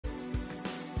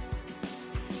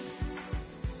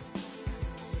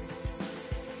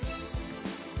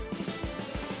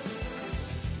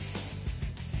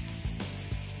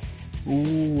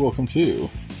Welcome to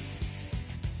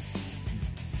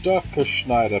Dr.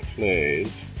 Schneider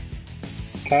plays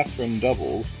Catherine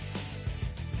doubles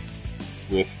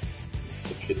with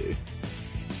the kitty.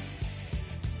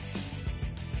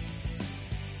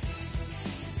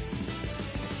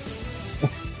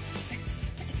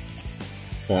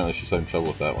 Apparently she's having trouble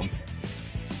with that one.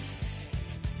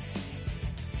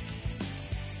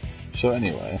 So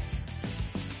anyway,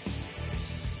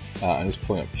 I'm just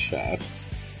pulling up chat.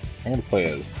 I'm gonna play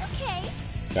as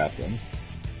Catherine.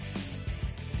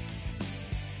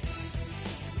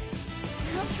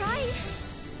 I'll try.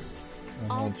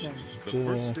 Altar. The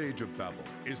first stage of Babel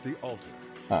is the altar.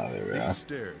 There we are. These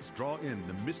stairs draw in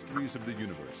the mysteries of the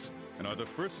universe and are the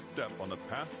first step on the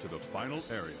path to the final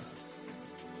area.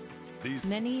 These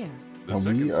Menhir.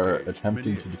 We are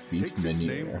attempting to defeat takes its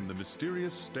name Menhir. from the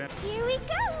mysterious Here we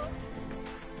go.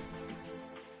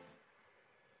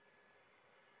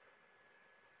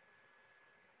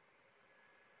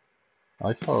 I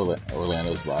like how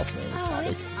Orlando's last name is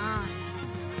Paddock, It's on.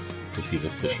 because he's a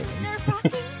This is fisherman.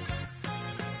 nerve-wracking.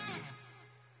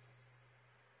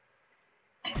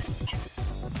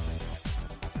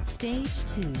 Stage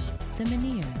 2, the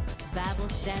Menhir. Babel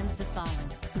stands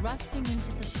defiant, thrusting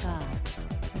into the sky.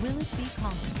 Will it be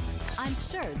conquered? I'm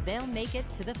sure they'll make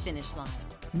it to the finish line.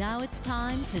 Now it's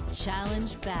time to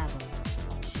challenge Babel.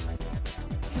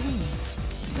 3,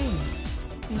 2,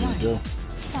 Here 1, we go.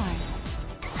 start.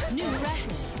 New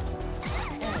record.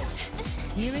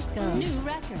 Here it goes. New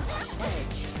record.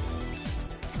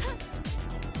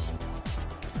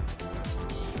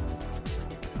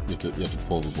 You have to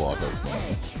pull the block out from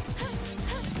there.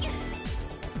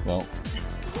 Well,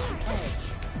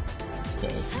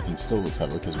 okay, you can still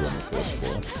recover because we're on the first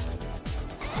floor.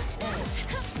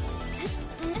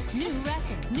 New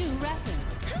record. New record.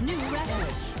 New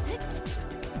record.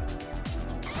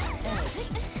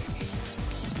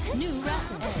 New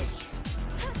record.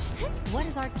 What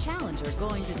is our challenger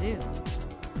going to do?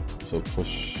 So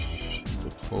push,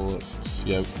 pull it,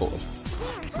 yeah, pull it.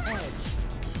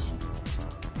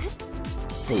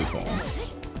 Really fine.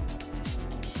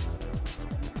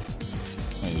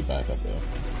 I need to back up there.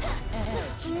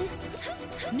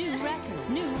 New record.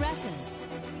 New record.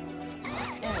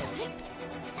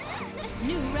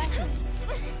 New record.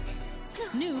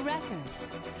 New record.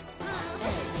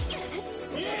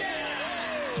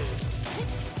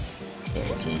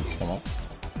 Okay, so you come up.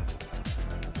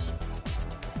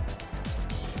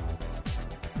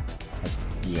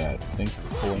 Yeah, I think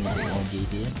pulling what we want to do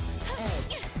here.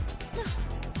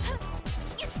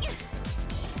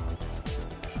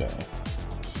 Okay.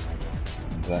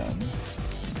 And then,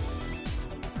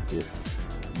 if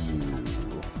you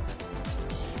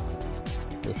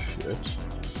push it,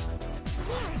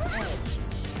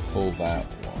 pull that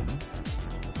one.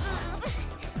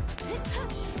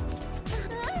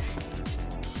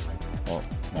 Oh,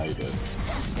 now you did.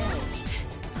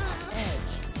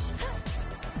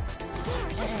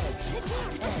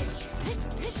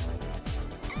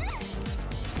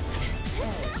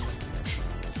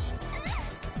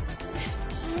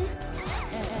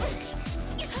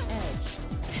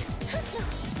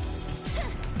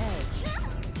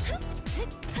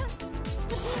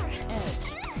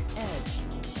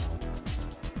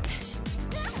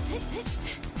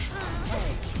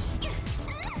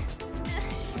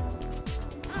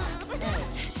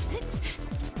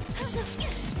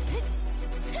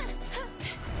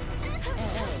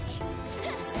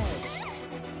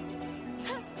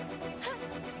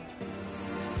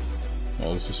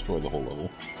 No, let's destroy the whole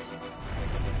level.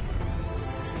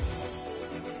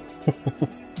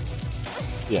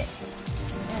 Yeah.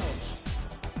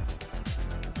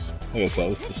 Like I said,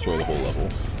 let's destroy the whole level.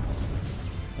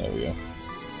 There we go.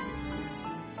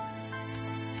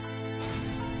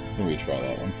 Let me retry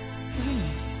that one. 3,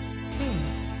 2,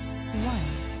 1,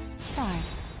 start.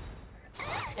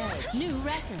 New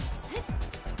record.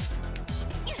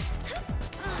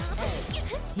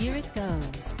 Here it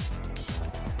goes.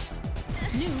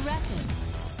 New record.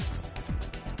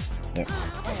 Yep.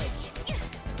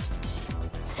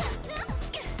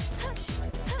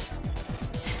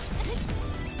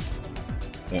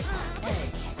 Yep.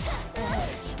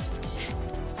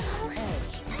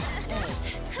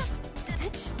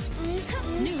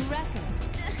 New record.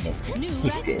 Nope. New Let's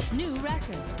record. go. New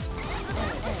record.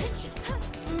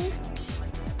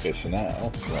 Okay, so now we're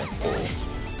gonna pull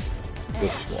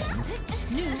this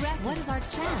one New record. What is our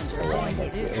challenger around going to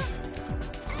like do? this.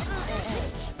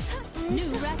 New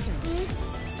record.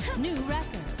 New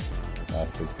record. Now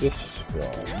for this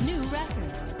one, New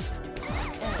record.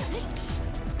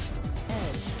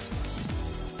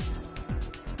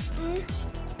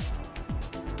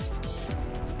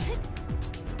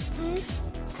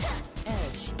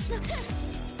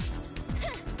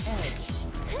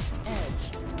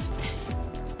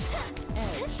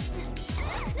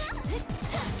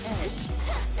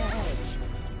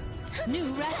 New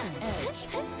record.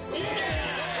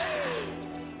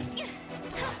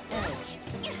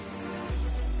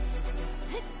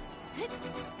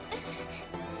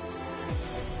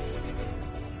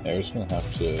 Yeah, we're just gonna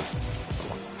have to do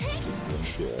room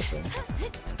here, I think.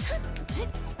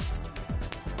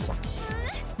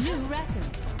 New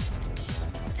record.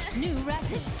 New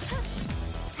record.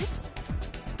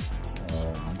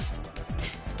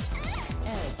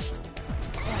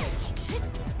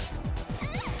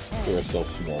 Give ourselves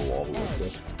some more wall to work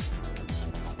with.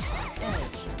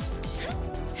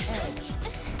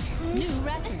 New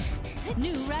record.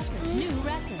 New record. New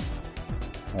record.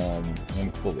 I'm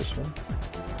gonna pull this one.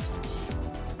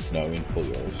 No, I'm gonna pull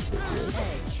yours. Pull yours.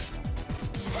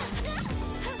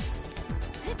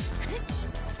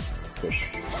 Push.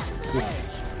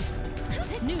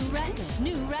 New record.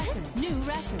 New record. New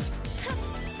record.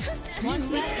 One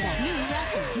record. New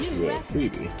record. New record.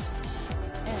 Freebie.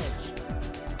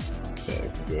 Okay, I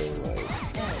can go like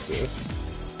this.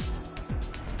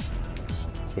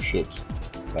 Push it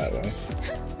that way.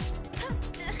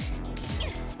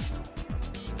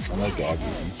 I like dog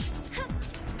rooms.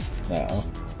 Now,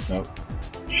 nope.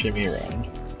 Shimmy around.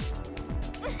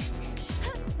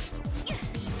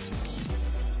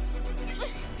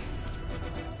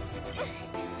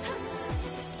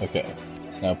 Okay,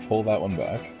 now pull that one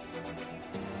back.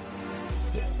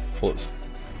 Yeah, pull it.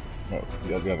 No,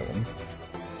 the other one.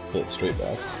 Pull it straight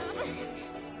back.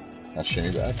 Now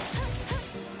shimmy back.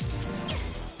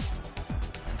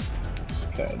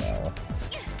 Okay, now.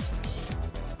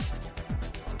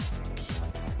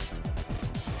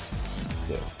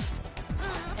 Yeah.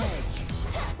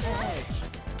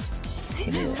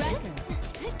 Shimmy around.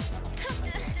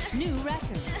 New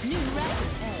record. New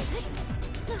record.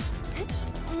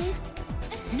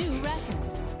 New record.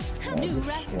 Now New this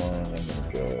record. one, I'm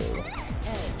gonna go.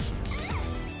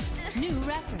 New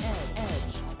record.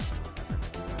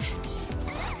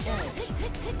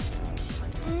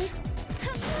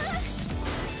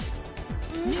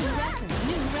 New record.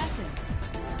 New record.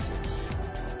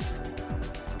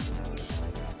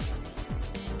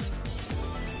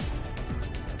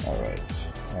 Alright.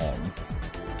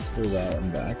 Pull that one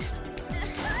back.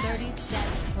 30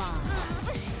 steps climb.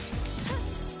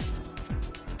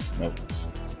 Nope.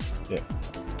 Yep.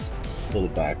 Pull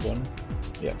the back one.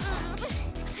 Yep.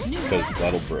 New Because record.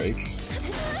 that'll break.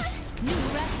 New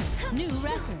record. New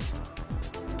record.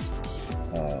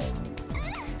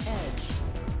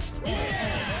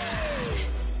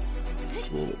 It's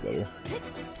a little bit better.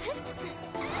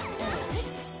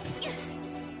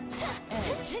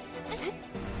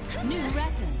 New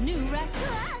record. New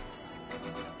record.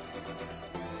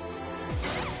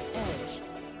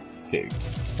 Okay.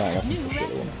 Fine, I can New push the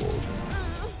other one forward.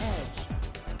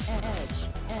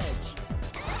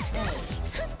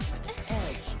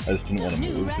 I just didn't want to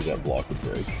move because that block would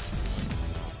break.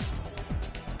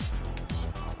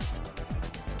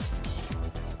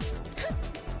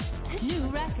 New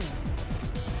record.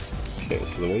 Okay,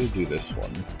 so the way to do this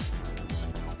one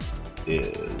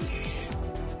is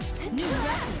New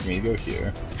record. me go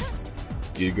here,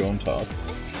 you go on top,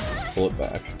 pull it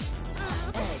back.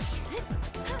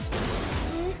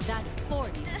 That's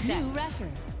 40 steps. New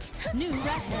record. New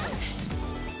record.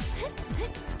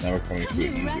 Now we're coming to an New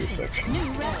easier record. section.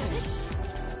 New record.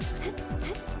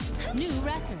 New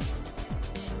record.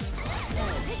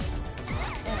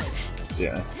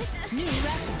 Yeah. New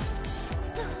record.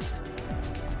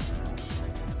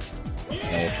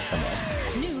 Now let's come up.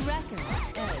 New record.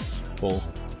 Pull.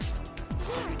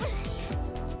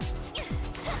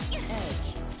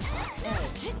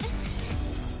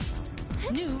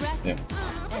 New record. Yeah.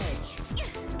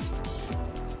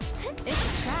 It's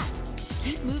a trap.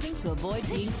 Keep moving to avoid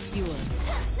being skewered.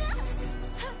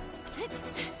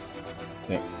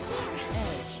 Yeah.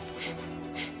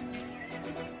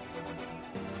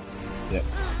 Yeah.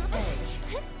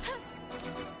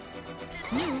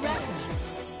 New record.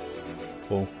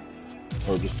 Pull.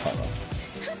 Or just time up.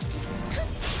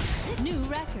 New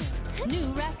record. New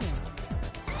record.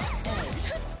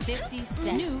 50 steps.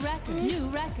 New record. New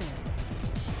record.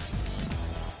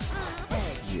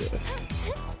 Yeah.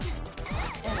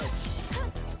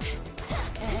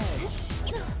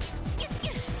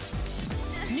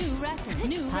 New record.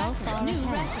 New record. New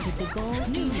record. With the goal.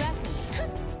 New record.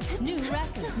 New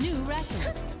record. New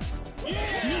record.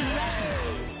 New record.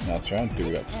 Now it's round 2,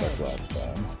 we got stuck last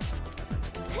time.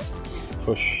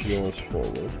 Push yours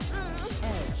forward.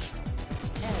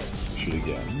 Push it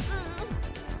again.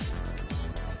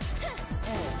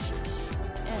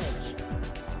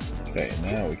 Okay,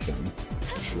 now we can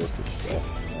work this stuff.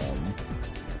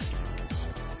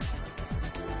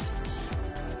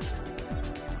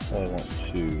 I want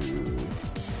to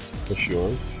push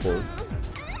yours forward.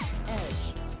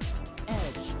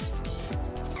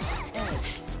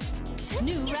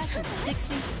 New record,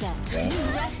 60 steps. Yeah.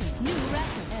 New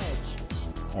record, edge.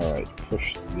 Alright, push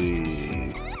the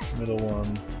middle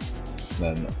one,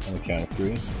 then on the count of 3.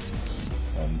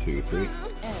 1, 2, 3.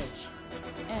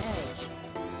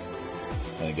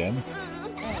 And again.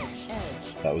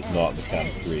 That was not the count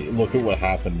of 3. Look at what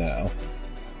happened now.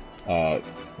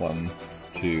 1,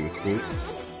 2, 3.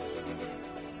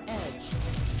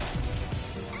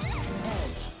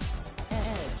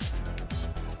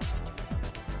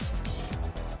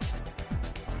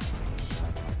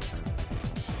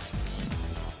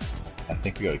 I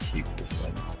think we gotta keep this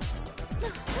one.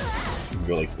 You can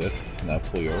go like this, now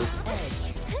pull yours.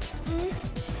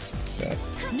 Okay.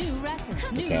 New record,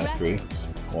 new Count of 3. record.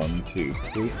 1, 2,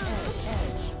 3.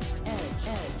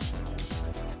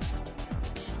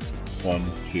 1,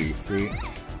 2, 3.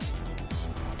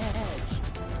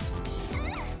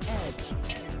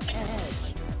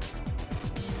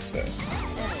 Okay.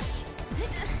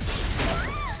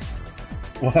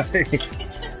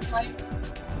 Why?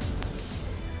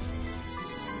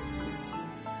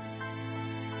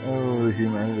 Oh, the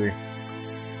humanity. I'm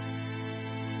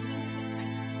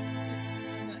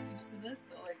not used to this,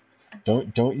 so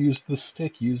like Don't use the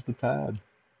stick, use the pad.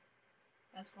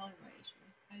 that's probably my issue.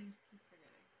 I used to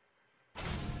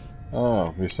forgetting.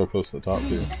 Oh, you're so close to the top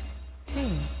too. 2,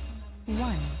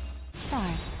 1,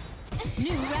 start.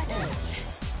 New record.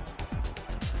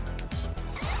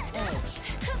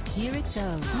 Here it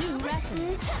goes. New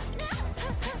record.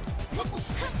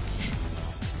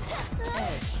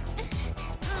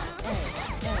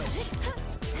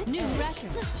 New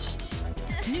record.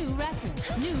 New record.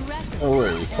 New record. Oh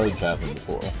wait, we played Captain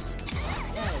before.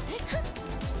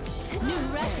 New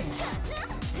record.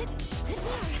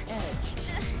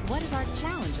 What is our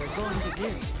challenger going to do?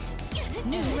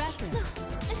 New record.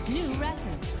 New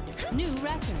record. New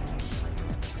record.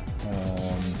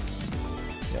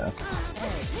 Yeah.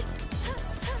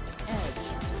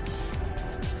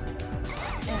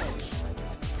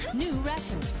 New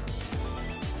record.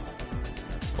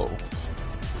 Oh.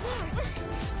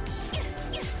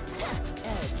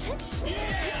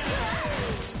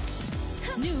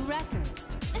 New record.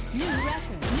 New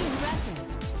record. New record.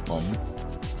 1,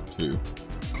 2,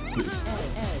 3.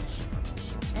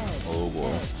 Oh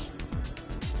boy.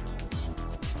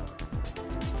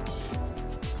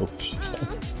 So push again.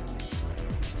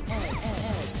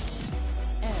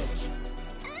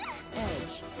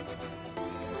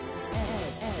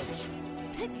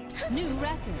 New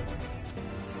record.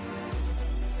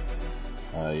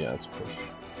 Yeah, let's push.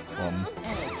 1.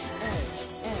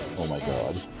 Oh my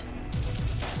god.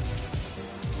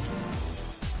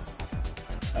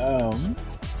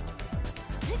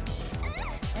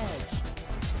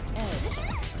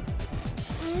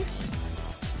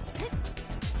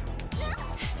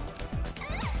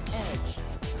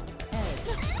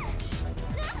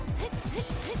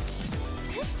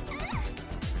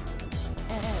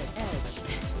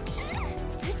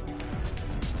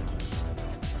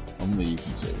 Only you can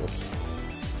save us.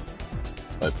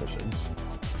 By pushing.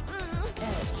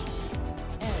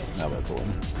 Now by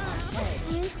pulling.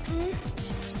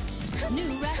 New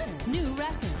record. New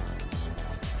record.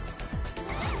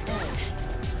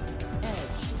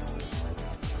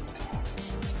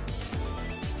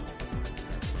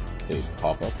 Okay,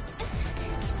 pop up.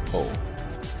 Pull.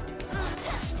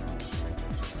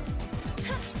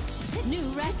 New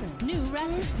record. New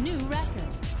record. New record.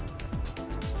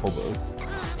 Pull both.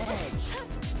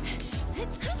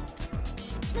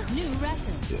 New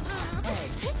record. Yeah.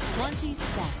 20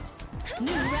 steps.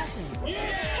 New record. New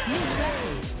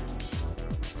record.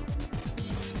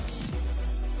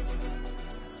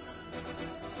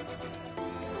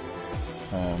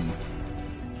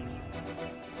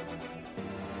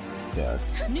 Yeah.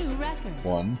 New record.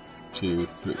 1, 2,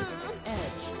 3.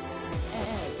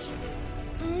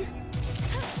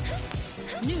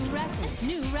 New record.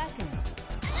 New record.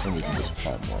 So we can just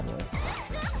climb one way.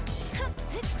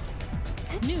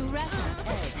 New record.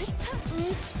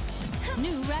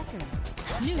 New record.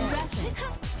 New record.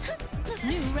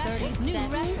 New record. New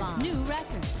record. New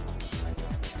record.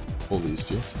 Pull these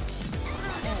two.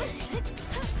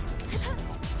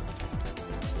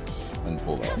 And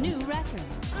pull that one. New record.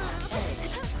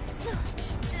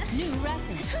 New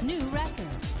record. New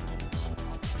record.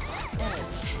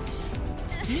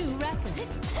 New record.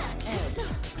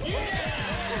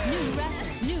 New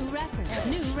record. New record.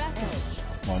 New record.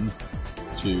 1,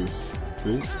 2,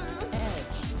 3.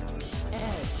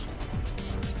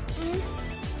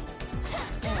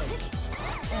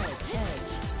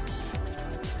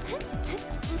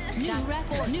 New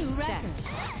record. New record.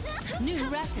 New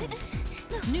record.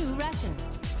 New record.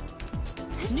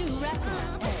 New record.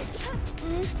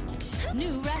 New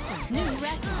record. New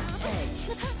record.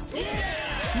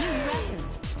 New record.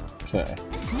 Okay.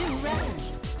 New record.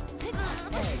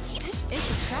 It's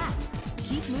a trap.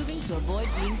 Keep moving to avoid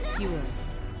being skewered.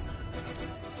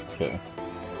 Okay.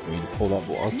 We need to pull that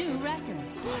block. New record.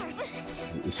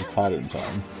 This is pattern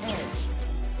time.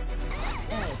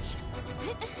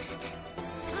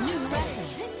 New record.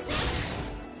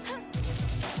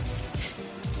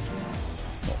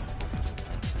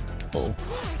 Pull.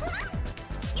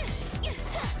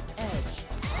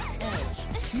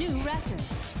 New record.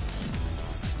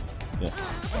 Yeah.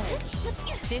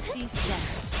 50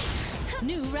 steps.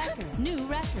 New record. New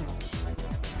record.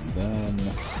 And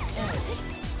then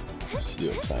see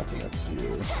what's happening up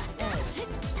here.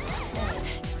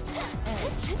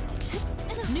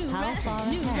 New record.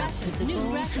 New record. New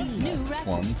record. New record.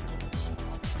 1,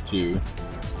 2,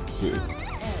 3.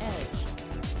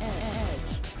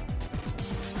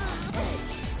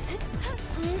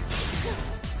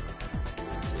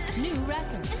 New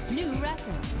record. New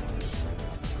record.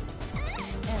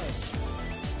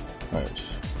 Alright.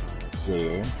 Go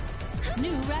there.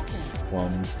 New record.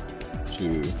 1,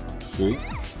 2, 3.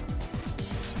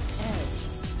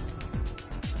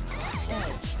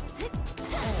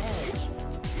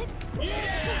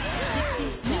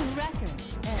 New record.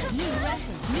 New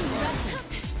record. New record.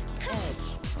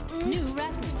 New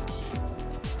record.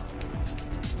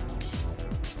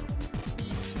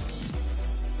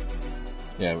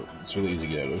 Yeah, it's really easy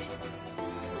to get out of.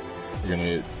 We're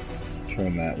gonna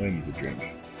turn that way into a drink,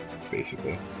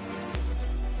 basically.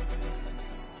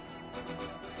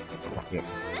 Yep.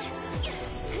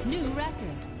 New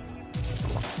record.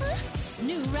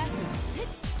 New record.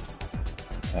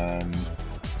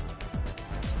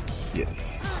 Yes.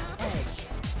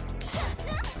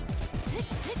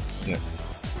 Yep.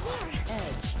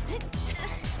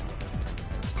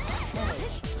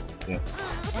 Yep.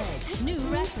 New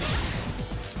record.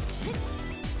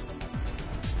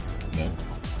 No.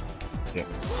 Yep.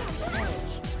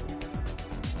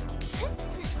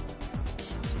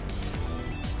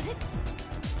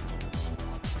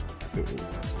 Good.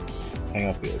 Hang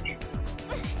off the edge.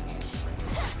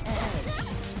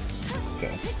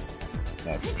 Okay.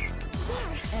 Now push.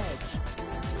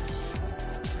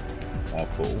 Now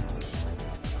pull.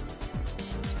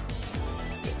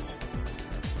 Yes.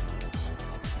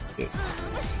 Yes.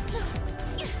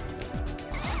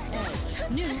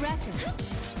 New record.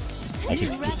 I can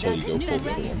just tell you go New pull the other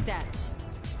record one. steps.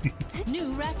 New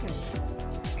record.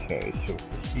 Okay, so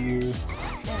here.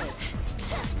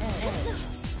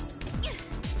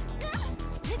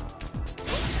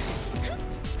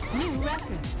 New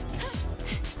record.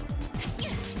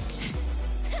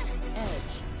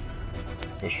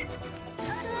 Push.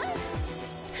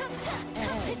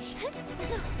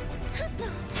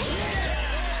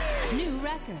 New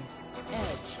record.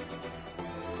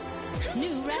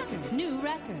 New record. New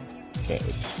record. Okay,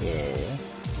 so.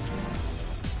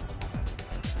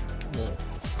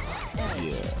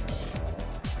 Yeah.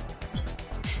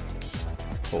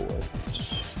 Pull it.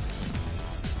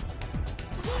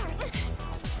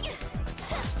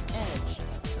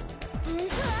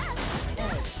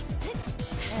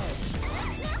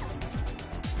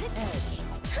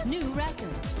 New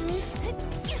record.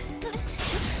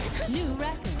 New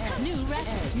record. New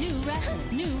record. New record.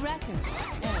 New record.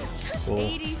 Pull.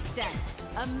 80 steps.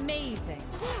 Amazing.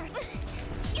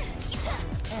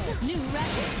 New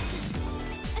record.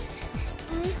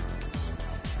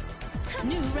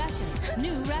 New record.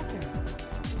 New record.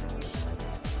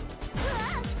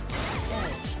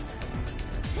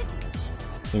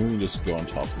 Then we can just go on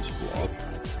top of this block.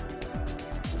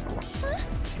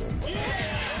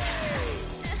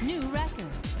 New record.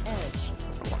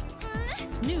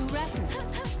 New record.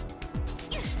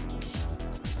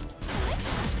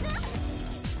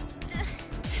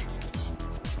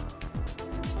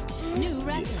 New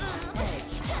record.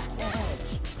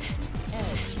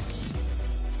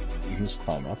 You can just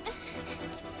climb up.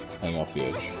 Hang off the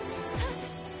edge.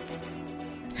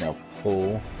 Now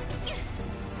pull.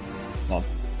 Not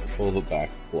pull the back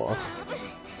block.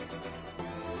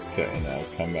 Okay, now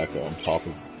come back on top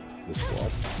of this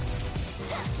block.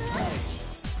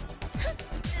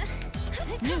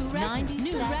 New record.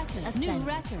 New record. New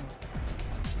record.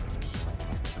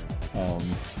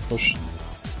 Push.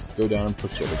 Go down and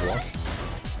push the other block.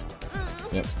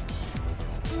 Yep.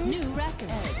 New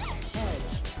record.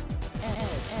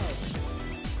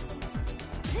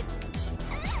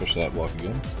 Push that block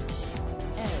again.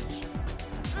 Edge.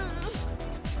 Edge.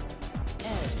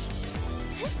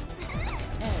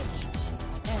 Edge.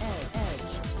 Edge.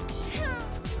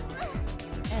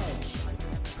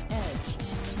 Edge.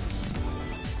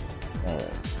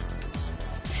 Edge.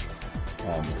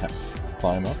 Alright.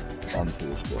 Climb up onto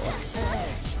this block.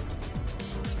 Edge.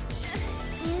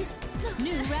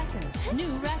 New record.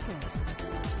 New record.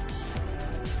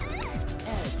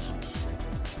 Edge.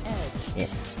 Edge. Yep.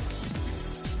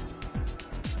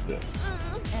 Yes.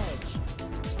 Edge.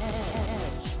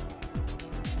 Edge.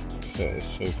 Okay,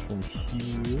 so from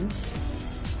here...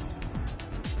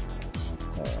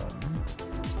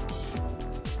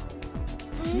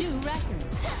 New record.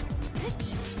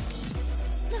 Edge.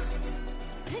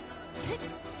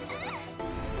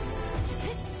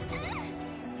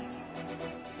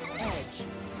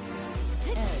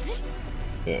 Edge.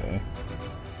 okay.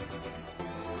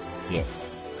 Yep.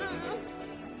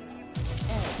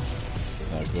 Edge.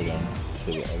 Now go down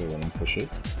to the other one and push it.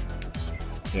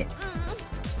 Yep.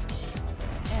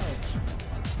 Edge.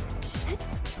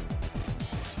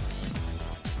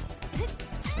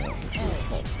 Now it's really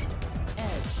tough.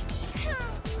 Edge.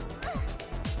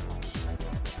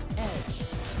 Edge.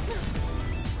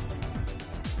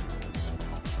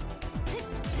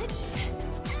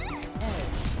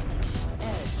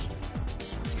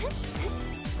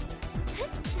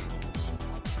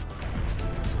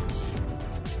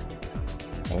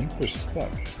 I think we're stuck.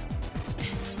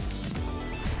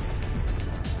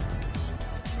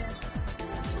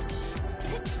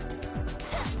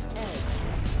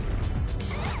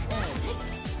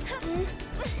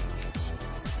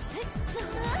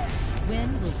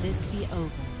 When will this be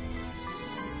over?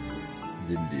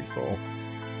 Did indeed fall.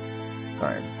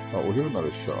 Alright. Oh, we'll give it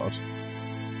another shot.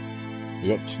 We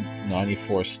got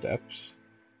 94 steps.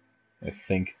 I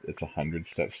think it's 100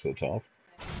 steps to the top.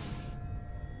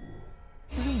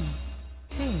 3,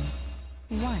 2,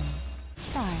 1,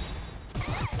 5.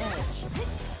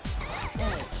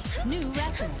 Edge. New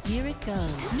record. Here it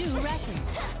goes. New record.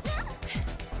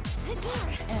 Edge.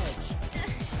 Edge.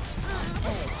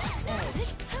 Edge.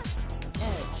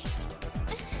 Edge.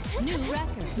 New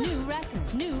record. New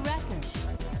record. New record.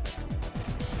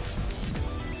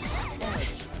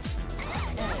 Edge.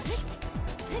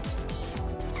 Edge.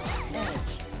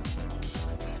 Edge.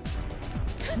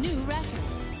 New record.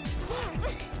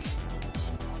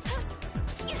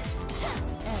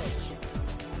 Edge. Edge.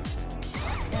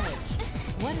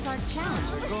 What is our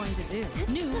challenger going to do?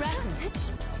 New record.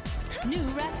 New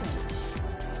record.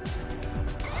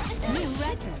 New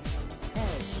record.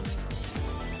 Edge.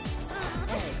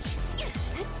 Edge.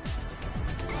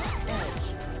 Edge.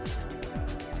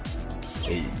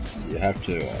 Hey, you have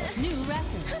to, New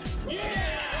record.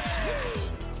 Edge.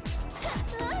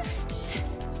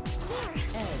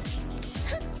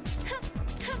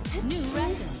 New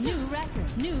record. New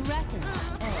record. New record.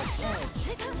 Edge.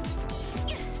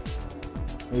 Edge.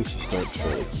 at least you start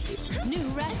fairly consistent. New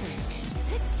record.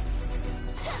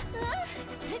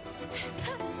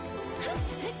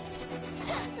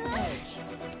 Edge.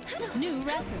 New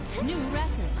record. New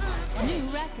record. New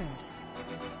record.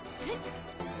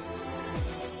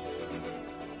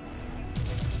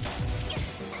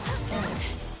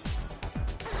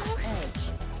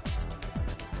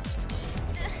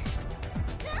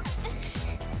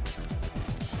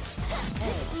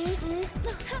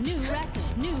 New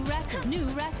record, new record, new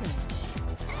record.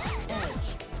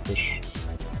 Edge. Push.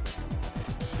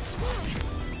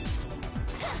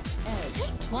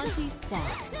 Edge. 20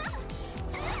 steps.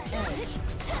 Edge.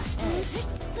 Edge.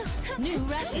 New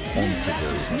record, Trying new to keep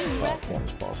record, it new as record. platform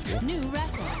as possible. New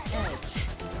record. Edge.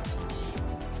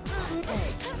 Edge.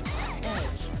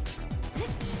 Edge.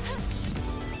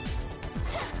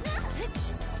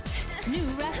 New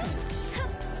record.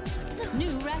 New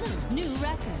record. New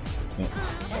record. Yeah.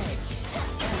 Edge.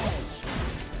 Edge.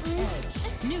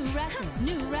 Edge. New record.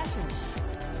 New record.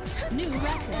 New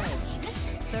record.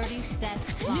 30 steps.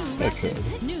 New record.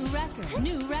 Okay. New record.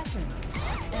 New record.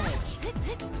 Edge.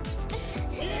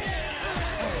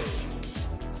 Edge.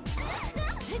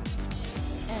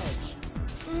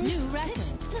 New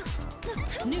record.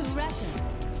 New record.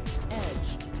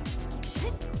 Edge.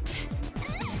 Edge.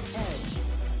 Edge.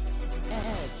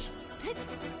 Edge.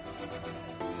 Edge.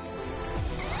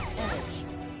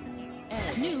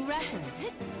 New record.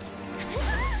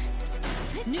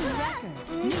 New record.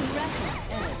 New record.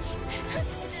 Edge.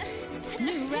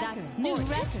 New record. New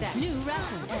record. New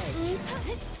record. Edge.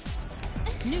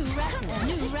 New record.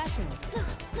 New record.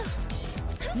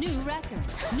 New record.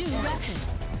 New record.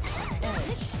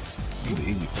 Edge. The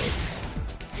easy part.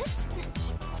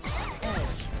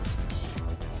 Edge.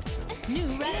 New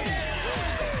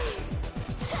record.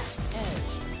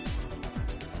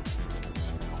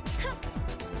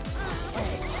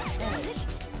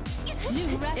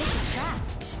 record. It's a trap.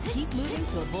 Keep moving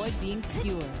to avoid being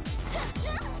skewered.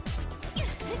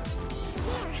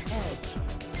 Edge.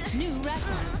 New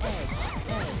record. Edge.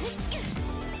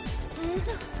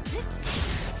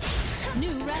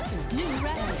 New record. New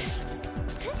record.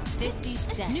 50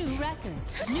 steps. New record.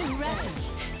 New record.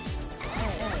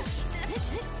 Edge.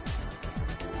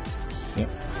 Yep.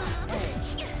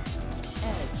 Edge.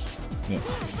 Edge. Yep.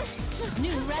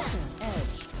 New record.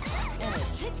 Edge.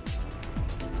 Edge. Edge.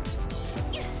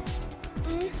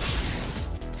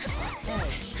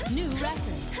 New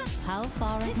record. How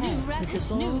far ahead? New record.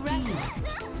 New record.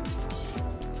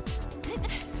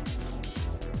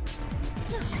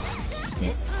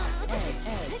 Yep.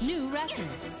 Edge. New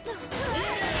record.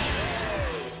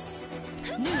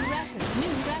 New record.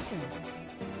 New record.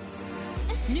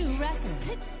 New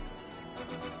record.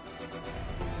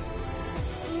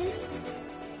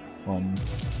 1,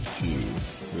 2,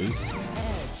 3. Edge.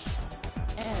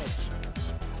 Edge.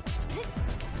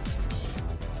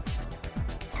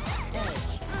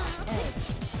 Edge.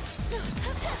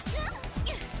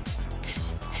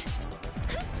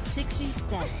 60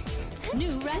 steps.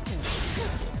 New record.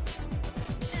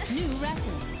 New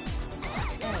record.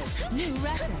 Edge. New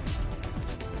record.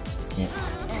 Yep.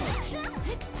 Edge.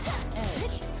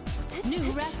 Edge. New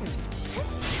record.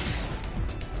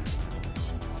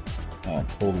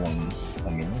 Hold one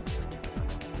underneath.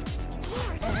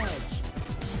 Edge.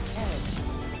 Edge.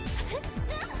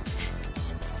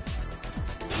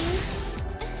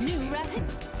 New record.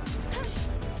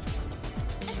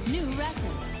 New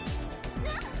record.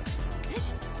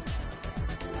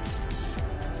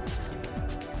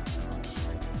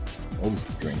 I'll just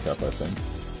drink up, I think.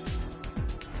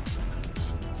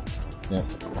 Yep.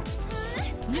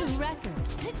 New record.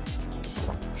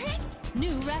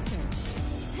 New record.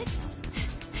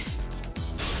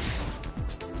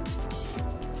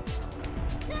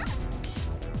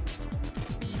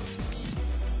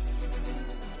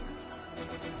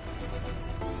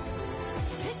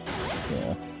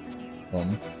 Yeah.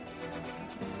 1.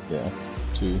 Yeah.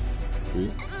 2,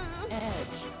 3. Edge.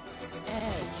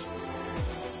 Edge.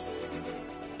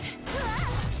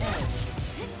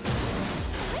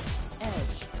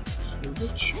 Edge.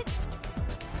 Switch.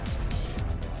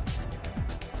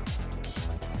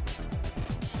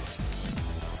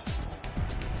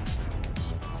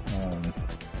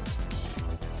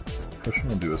 Pushing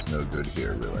will do us no good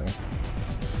here, really. Edge.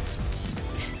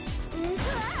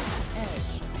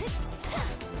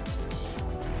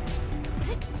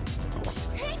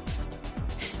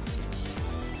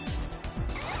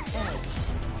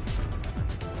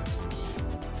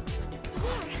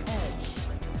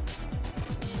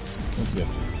 You have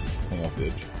to hang off the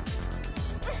edge.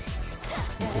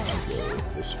 I think we should go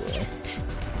this way.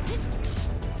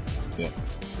 Yeah.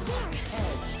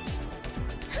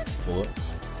 Pull it.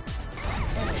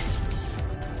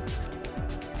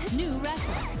 New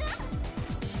record.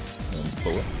 And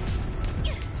pull it.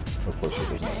 Of course it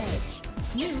doesn't have it.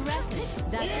 New record.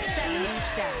 That's 70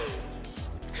 steps.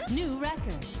 New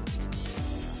record.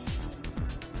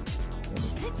 And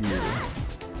here.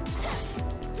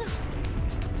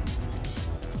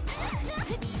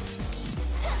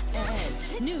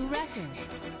 Edge. New record.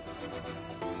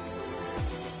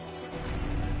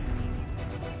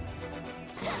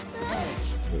 Edge.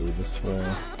 Go this way.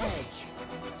 Edge.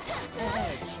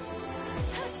 Edge.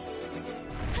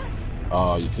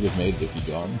 Oh, you could have made it if you'd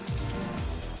gone.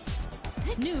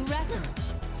 New record.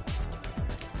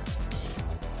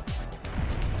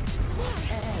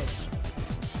 Edge.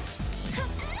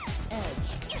 Edge.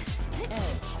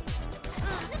 Edge.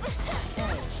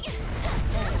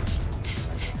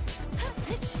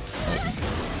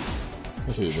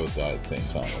 If we both die at the same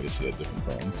time, I guess you had different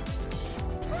plans.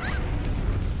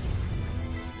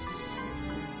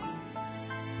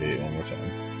 Okay, one more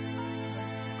time.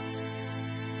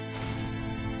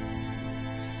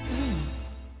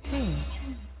 3,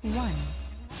 2, 1,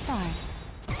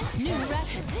 5. New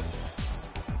record.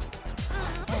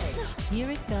 Edge. Here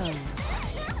it goes.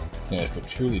 Yeah, if it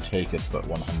truly take it but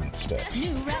 100 steps,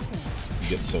 New record. you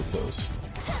get so close.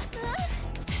 Edge.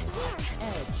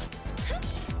 Edge.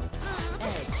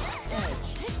 Edge.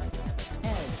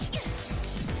 Edge.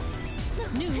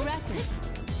 New record.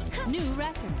 New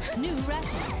record. New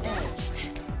record. Edge.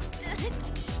 Edge.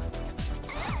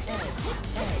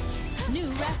 Edge. New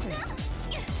record.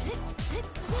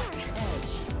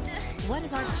 Edge. What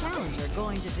is our challenger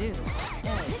going to do?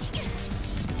 Edge.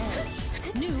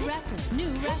 Edge. New record.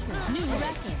 New record. New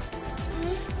record.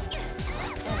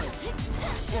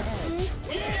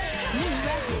 New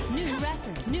record. New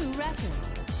record. New record.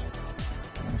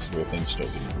 This is where things start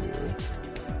getting weird.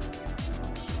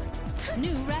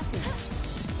 New record.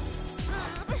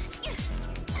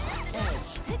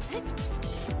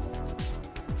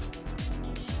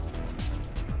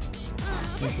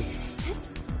 New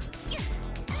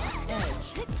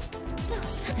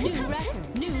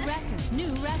record, new record,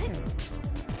 new record.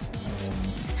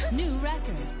 New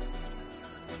record.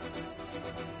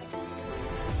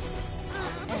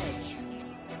 Edge.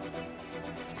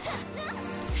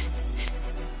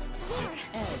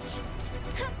 Edge.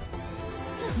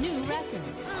 New record.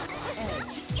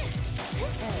 Edge. Edge.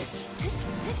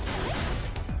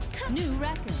 New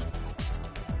record.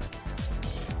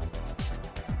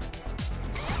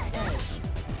 Edge.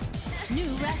 New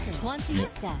record. 20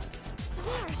 steps.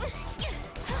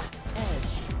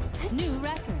 Edge. New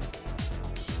record.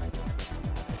 Edge.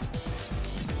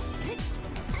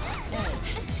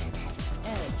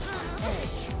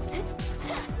 Edge. Edge.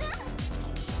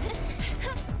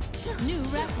 New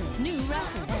record. New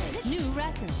record. Edge. New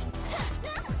record.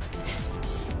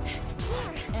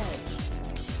 Edge.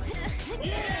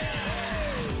 Edge.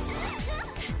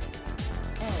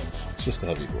 It's just a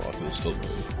heavy block, but it's still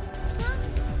good.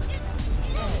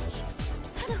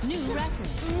 New record.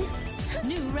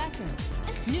 New record.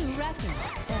 New record.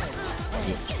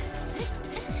 Edge.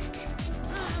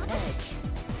 Edge.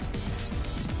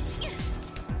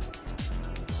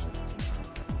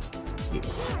 Yeah.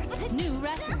 New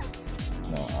record.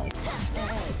 No, Edge.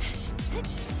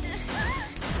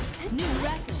 New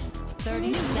record.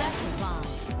 30 steps long.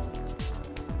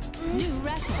 New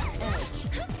record. Edge.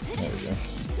 there we go.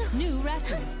 New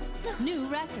record. New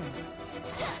record.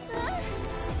 Edge.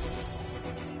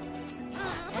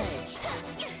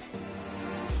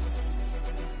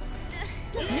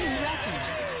 New record.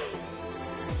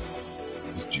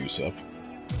 Just juice up.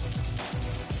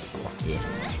 Yeah.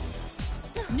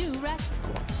 New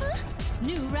record.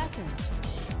 New record.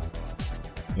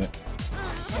 Yeah.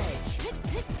 Edge.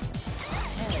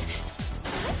 Edge.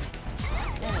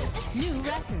 Edge. New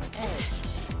record.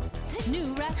 Edge.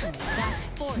 New record. That's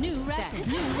 4 new record.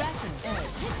 New record. Edge.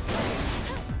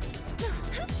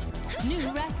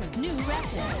 New record. New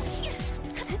record.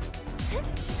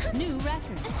 New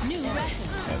record. New record.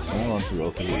 Alright, someone on to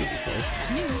relatively easy first.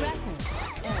 New record.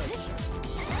 Edge.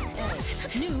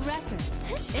 Edge. New record.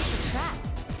 It's a trap.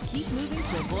 Keep moving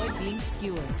to avoid being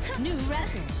skewered. New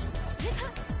record.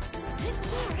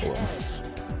 Cool.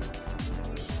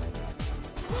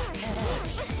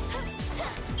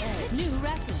 New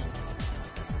record.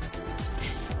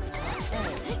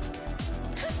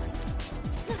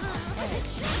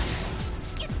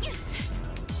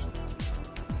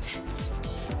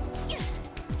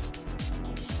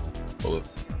 Pull it.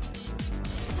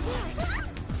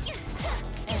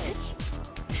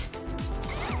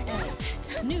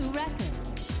 New record.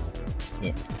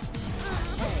 Yeah.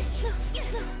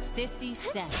 50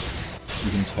 steps.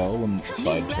 You can tell when the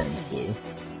side turns blue.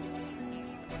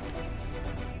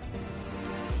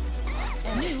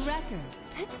 New record.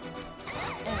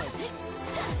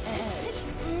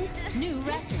 New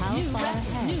record. How new far record.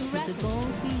 Ahead new record. The goal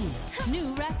be? New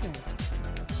record.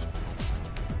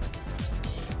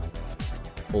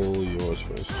 Pull yours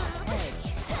first. Edge.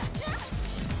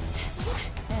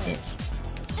 Edge.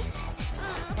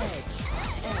 Edge.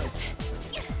 Edge.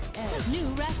 New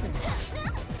record.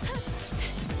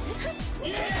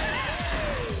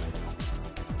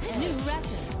 New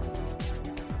record.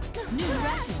 New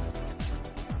record.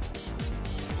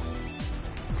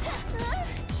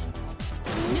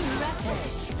 New record.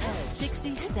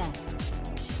 60 steps.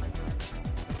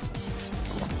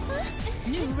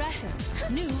 New record.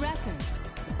 New record.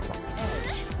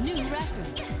 New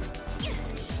record.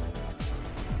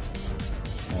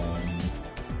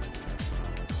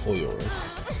 Pull yours.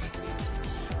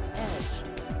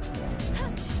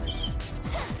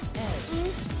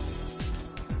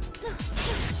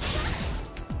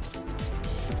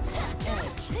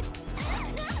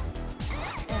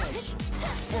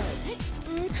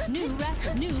 New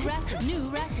record, new record, new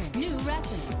record, new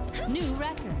record, new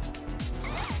record.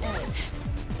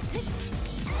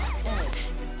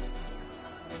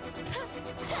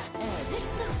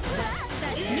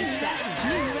 New record,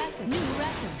 new record, new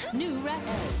record, new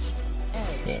record.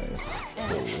 Okay.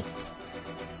 Pull.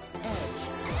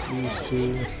 These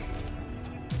two.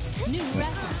 New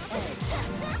record.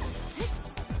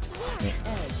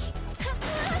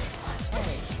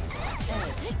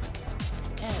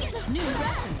 New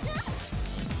record.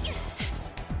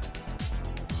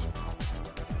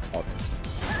 Up.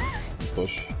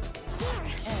 Push.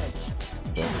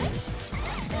 Don't move.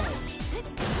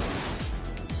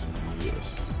 Yes.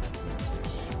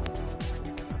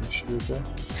 You sure okay?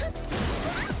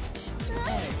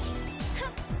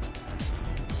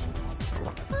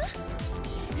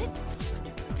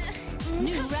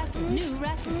 New record, new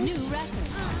record, new record.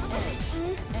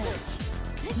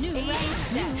 New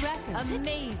record. New record.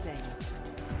 Amazing.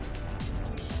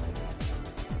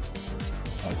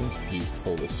 I think if you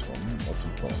pull this one, what's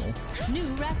in front of me? New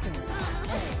record.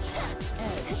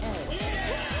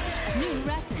 New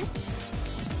record.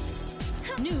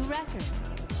 New record.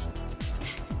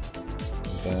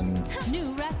 Then New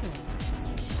record.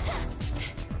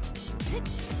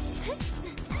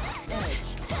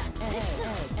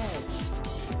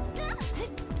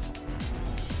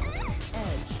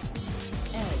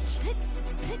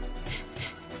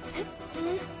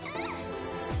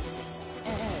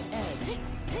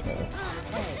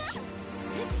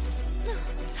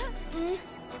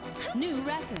 New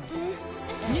record.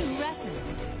 New record.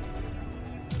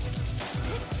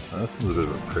 This one's a bit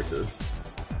of a cricker.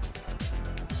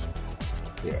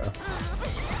 Yeah.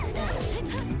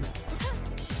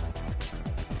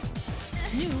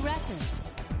 New record.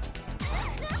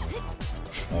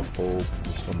 I'll pull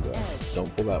this one down.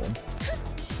 Don't pull that one.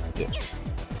 Yeah.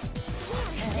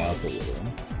 Now I'll pull the other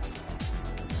one.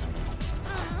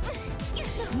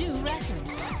 New record.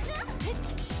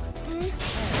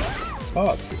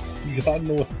 Fuck! You got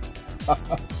no.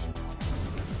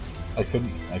 I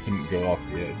couldn't go off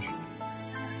the edge.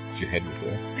 Your head was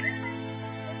there.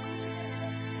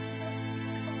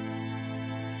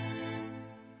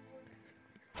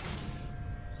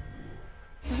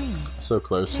 So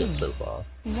close yet so far.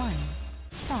 1,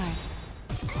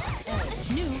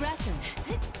 5. New record.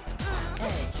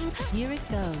 Here it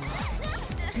goes.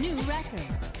 New record.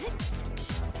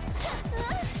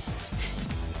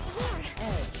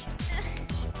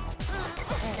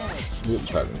 We'll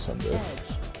pattern someday.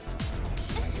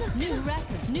 New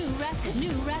record. New record.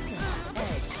 New record.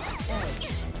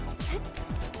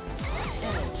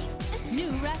 New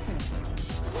record.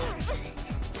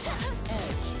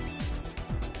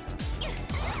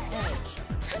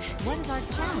 What is our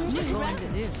challenge going to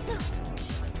do?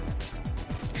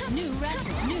 New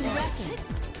record. New record.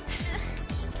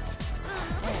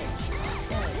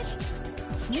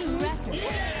 New record.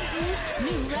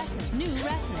 New record. New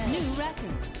record. New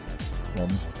record. 1,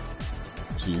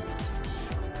 2,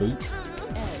 3.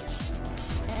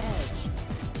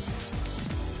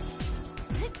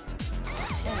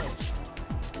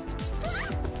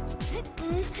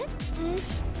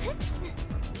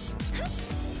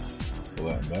 Pull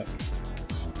that one back.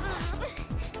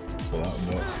 Pull that one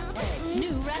back.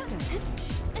 New record.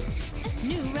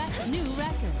 New record. New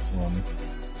record. 1,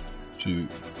 2,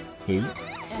 3.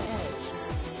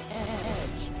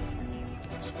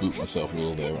 Spooked myself a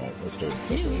little there, right? Let's start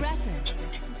New separate. record.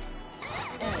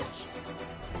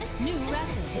 New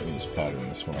record. Let me just pattern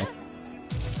this one up.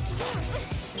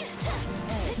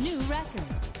 New record.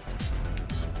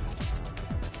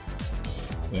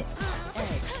 Yeah.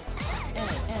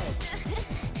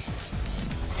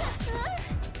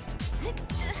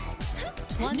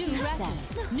 New record.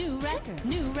 New record.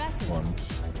 New record. 1,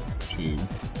 2,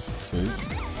 3.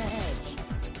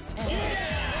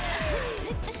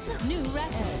 New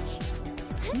record.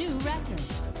 New record.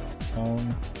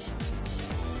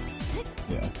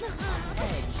 Yeah.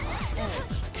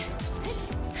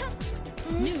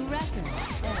 New record.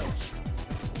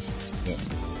 Yeah.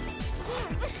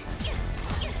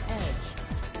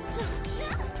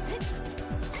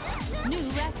 New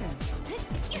record.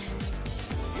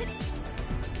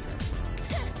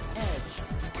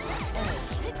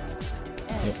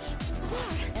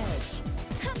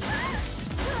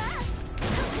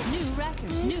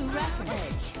 New record.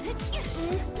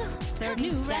 New record.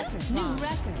 New record. New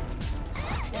record.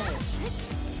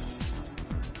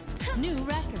 New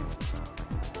record.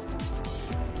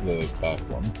 The back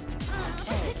one.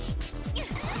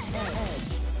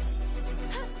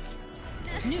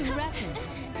 New record.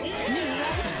 New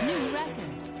record. New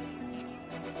record.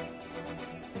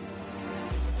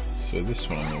 So this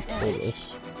one I'm gonna pull this.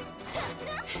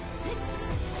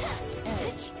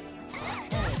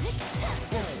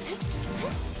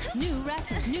 New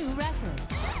record. New record.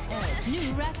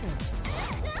 New record.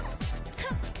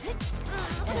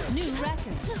 New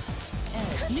record.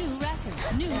 New record.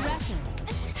 New record.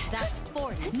 That's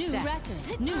 40 new steps.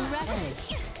 Record. New record.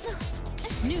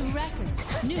 New record.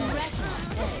 New record.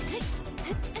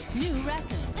 New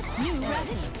record. New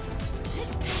record.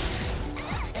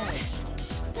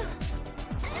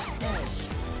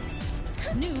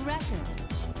 New record.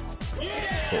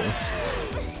 Cool.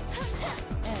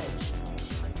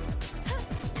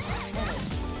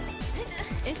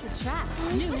 It's a trap.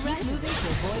 New record. Moving to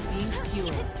avoid being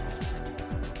skewered.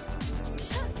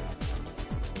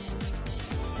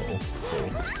 Cool. Cool.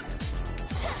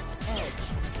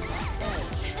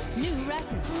 New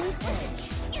record.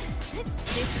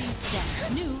 50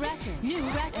 steps. New record. New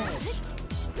record.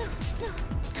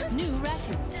 New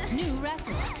record. New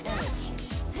record. Edge.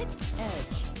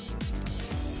 Edge.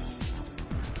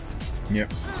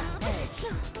 Yep. Edge.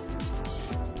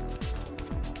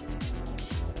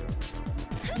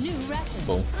 New record.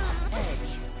 Cool.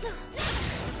 Edge.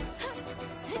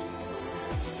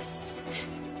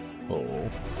 Oh.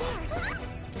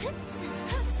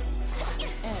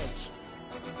 Edge.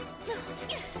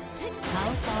 How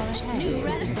far ahead? New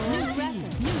record. New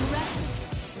record. New record.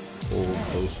 Hold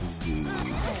close to the.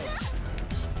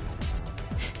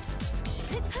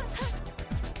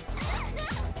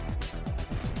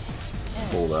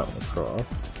 Pull that one across.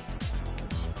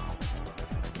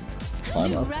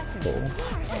 Climb up. Pull.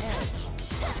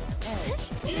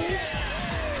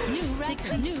 New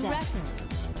record. New record.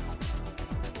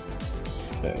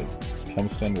 Okay. Come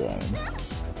stand Ryan.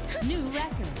 New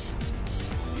record.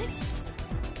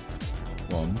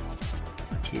 1,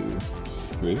 2,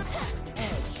 3. Edge.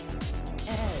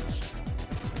 Edge.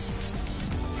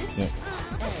 Yep.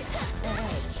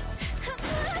 Edge.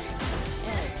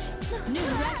 New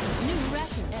record. New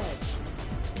record. Edge.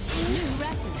 New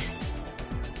record.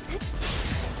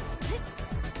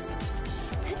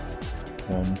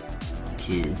 1,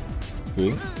 2, 3.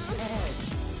 Edge.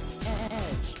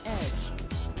 Edge. Edge.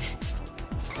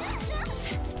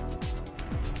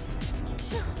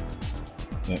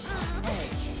 Yep.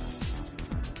 Edge.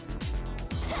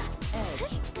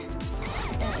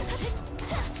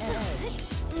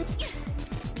 Edge.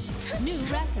 New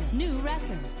record. New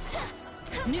record.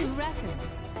 New record.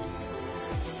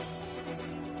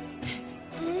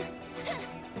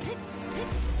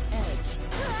 Edge.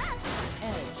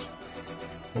 Edge.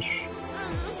 Push.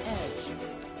 Edge.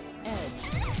 Edge.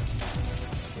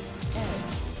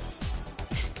 Edge.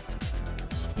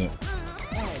 Yep.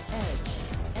 Edge. Edge.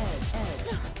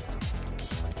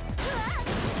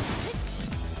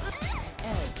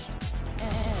 Edge.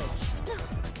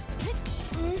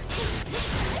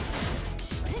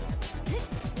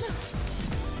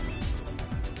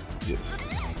 Yes.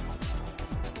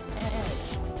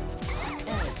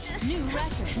 New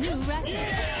record. New record.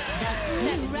 That's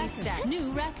new record. New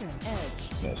record. Edge.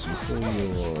 Yes, you pull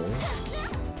yours.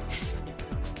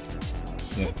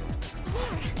 Yep.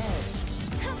 Edge.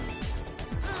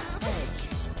 Edge.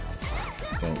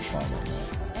 Don't climb on that.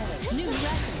 Edge. New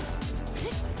record.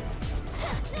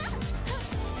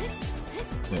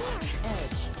 Yep.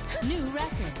 Edge. New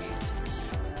record. Edge.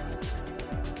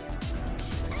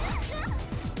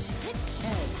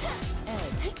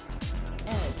 Edge.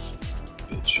 Edge.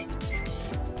 Bitch.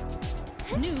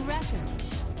 New record.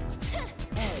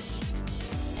 Edge.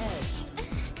 Edge.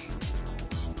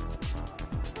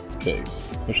 Okay.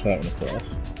 Push that one across.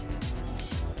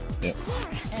 Yep.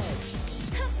 Edge.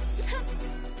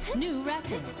 New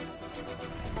record.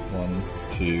 1,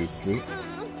 2, 3.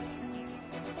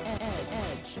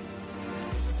 Edge.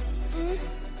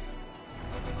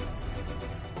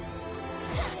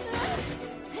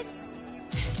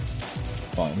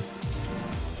 Climb.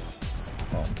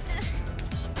 Climb.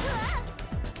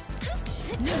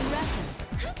 New record.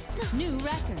 New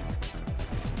record.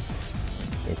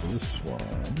 Go for this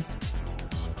one.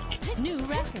 New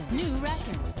record. New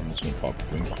record. I'm just gonna pop a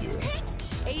drink here.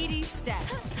 80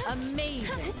 steps.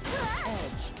 Amazing.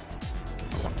 Edge.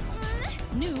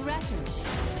 New record.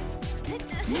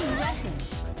 New record.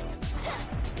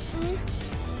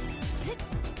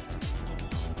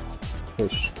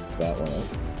 Push that one up.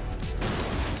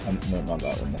 No, not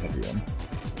that one, the heavy one.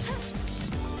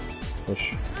 Push.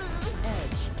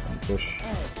 Edge. And push.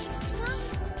 Edge.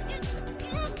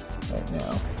 Right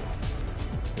now.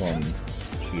 1,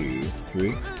 2,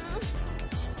 3.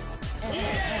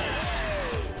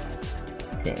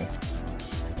 Okay.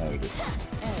 Now we just.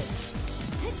 Edge.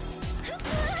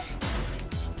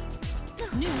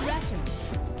 New record.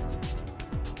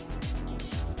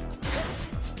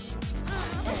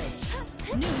 Edge.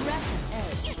 New record.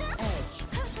 Edge. Edge.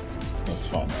 That's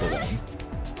fine. Pull down.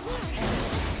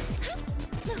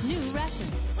 New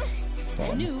record.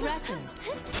 Fine. New record.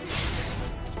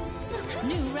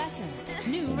 New record.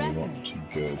 New And we record. want to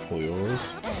go pull yours.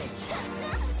 Edge.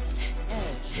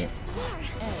 Edge. Yep. Edge.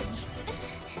 Edge.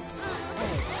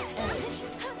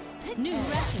 New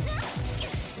record.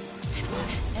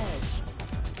 Edge.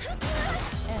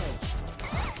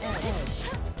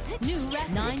 Edge. New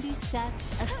record. 90 steps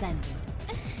ascended.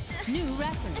 New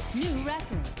record. New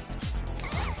record.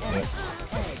 Yep.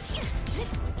 Edge.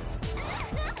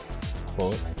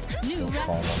 Pull it. New Don't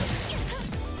climb record.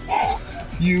 on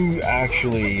it. You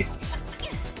actually.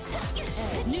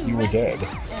 New You were record. dead.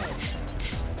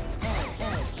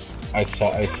 I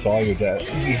saw your death.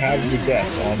 You have your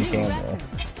death on New camera. record.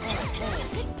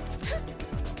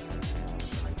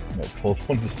 No, pull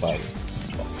one to the side.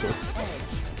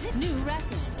 New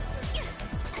record.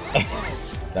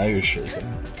 Now you're shaking.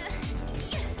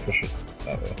 Push it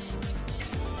that way.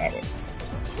 That way.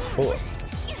 Pull it.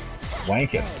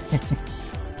 Wank it. I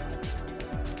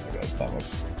got stomach.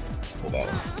 Pull that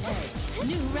one.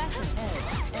 New record.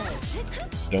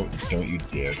 Don't you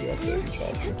dare go up there, you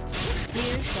Chelsea.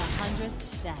 Here's the 100th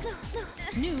step.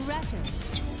 New record.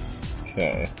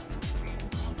 Okay.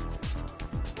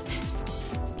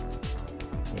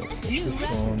 Let's push New this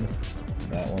record. one.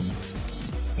 That one.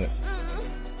 Yep.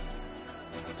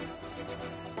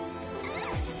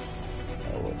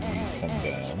 I'll let these come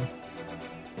down.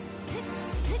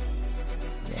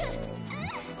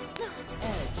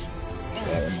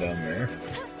 That one down there.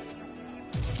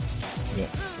 Yep.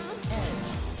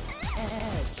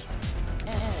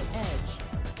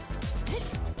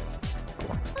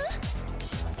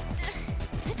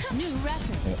 New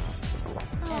record. Yep.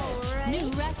 New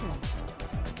record.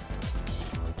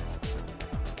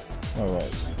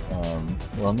 Alright.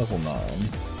 We're on level 9.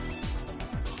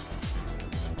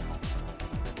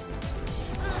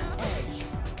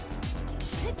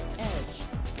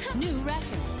 New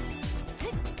record.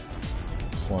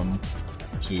 1,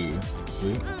 2,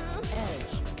 3.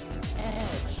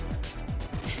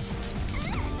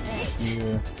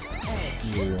 Here.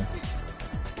 Here.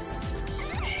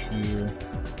 Here.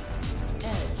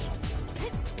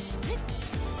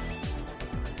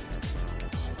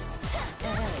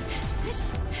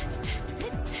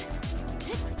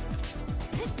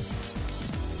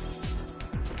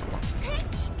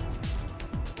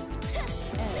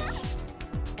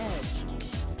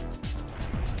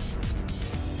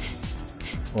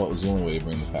 Well, it was the only way to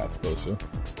bring the path closer.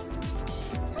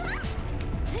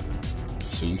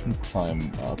 So you can climb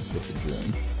up with the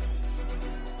drink.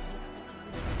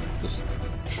 Just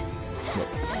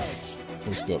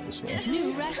let's go up this way.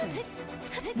 New record.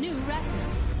 New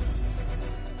record.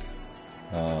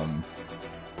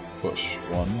 Push.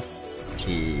 1,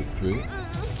 2, 3.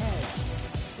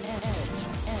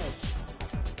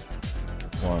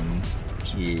 1,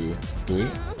 2, 3.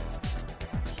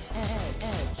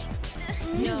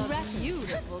 New record.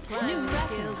 Beautiful New climbing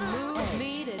record. skills move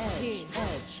me to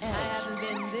tears. I haven't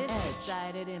been this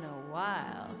excited in a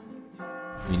while.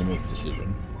 You need to make a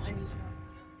decision. I need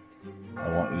I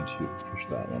want you to push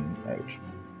that one out.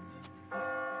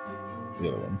 The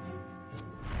other one.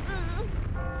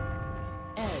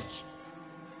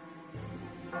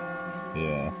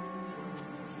 Yeah.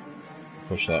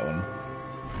 Push that one.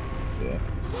 Yeah.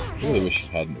 I really wish you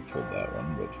hadn't have pulled that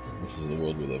one, but this is the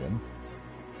world we live in.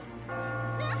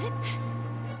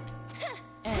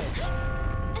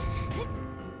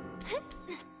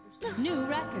 New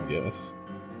record. Yes.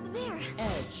 There.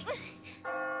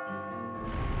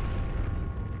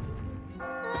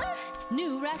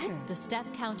 New record. The step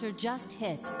counter just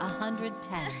hit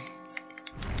 110.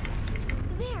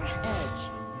 There.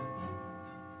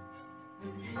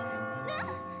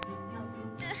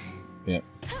 Yeah.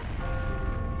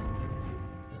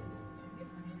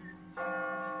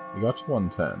 We got to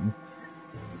 110.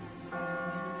 I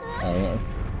don't know.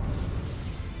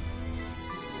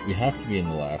 We have to be in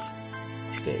the last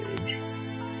stage.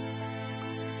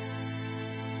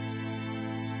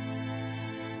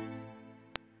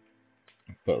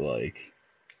 But, like,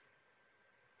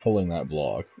 pulling that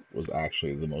block was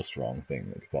actually the most wrong thing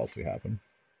that could possibly happen.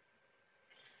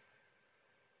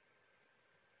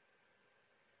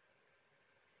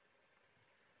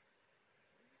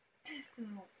 So,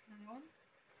 anyone?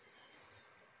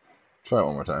 Try it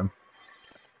one more time.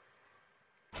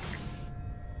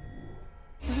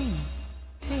 3,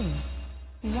 2,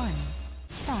 1,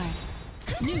 start.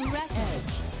 New record.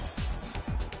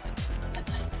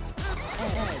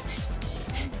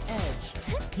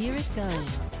 Here it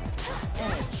goes.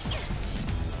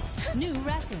 New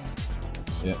record.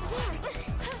 Yeah.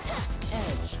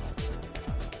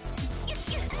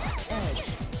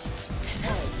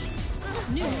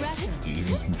 New record.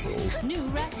 Even controls. New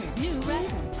record. New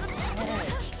record.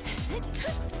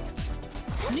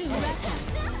 New record.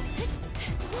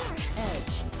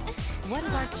 What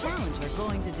is our challenger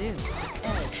going to do?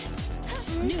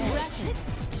 New record.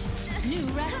 New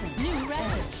record. New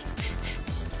record.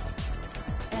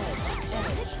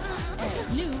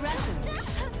 New record.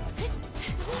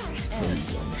 Very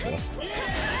young stuff.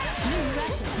 New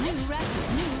record. New record.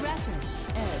 New record.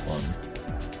 1,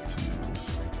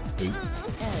 2,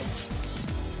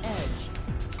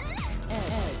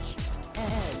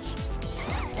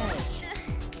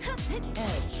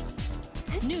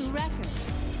 3. New record.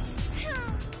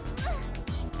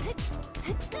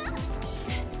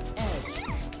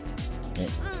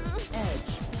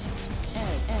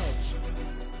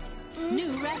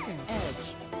 record.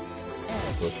 Edge.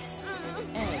 Push.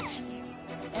 Edge.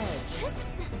 Edge.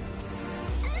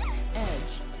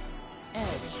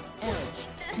 Edge. Edge.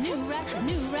 New record.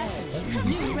 New record.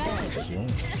 New record. You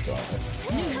only got it.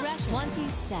 New record. 20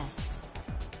 steps.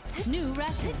 New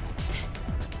record.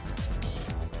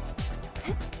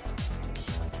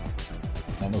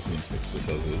 I don't know if we can fix this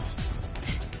as is.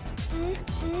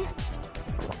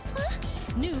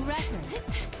 New record.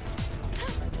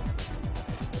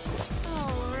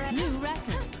 New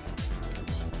record.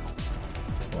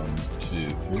 1, 2,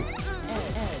 3.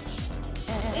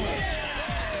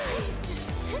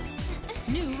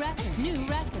 New record. New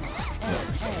record.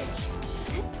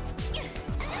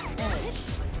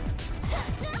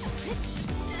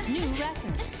 New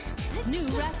record. New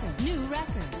record. New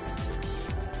record.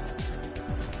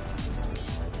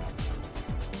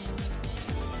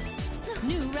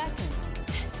 New record.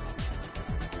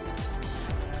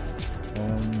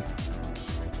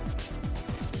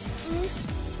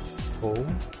 Pull.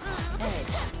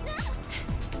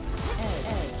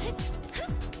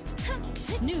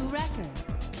 New record.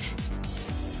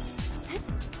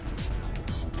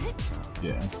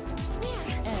 Yeah.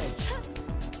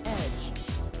 Edge.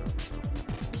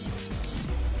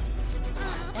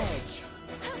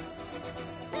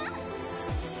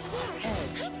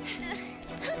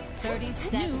 30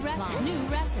 steps. New record. New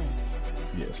record.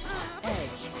 Yes.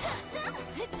 Edge.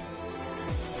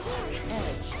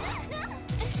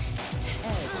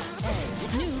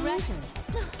 New record.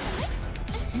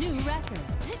 New record.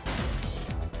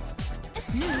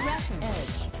 New record.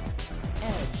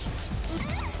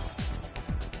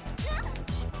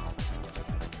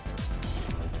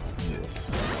 Yes.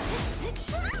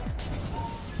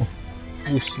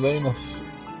 You've slain us.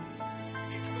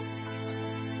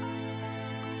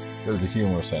 There's a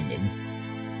humorous ending.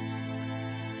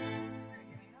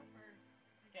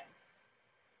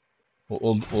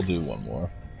 We'll do one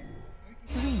more.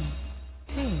 3,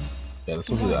 2, Yeah, this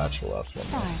will be the actual last one.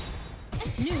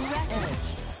 5. New record.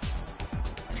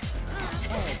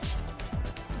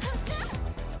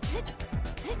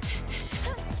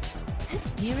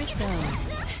 Here it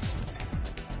goes.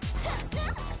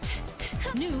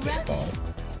 New record. 5.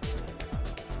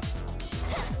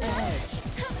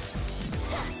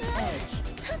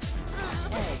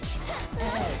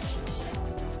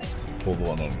 Pull the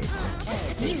one underneath.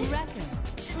 New record.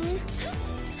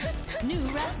 New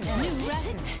record. New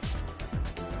record.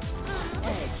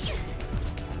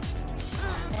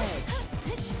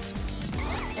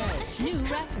 New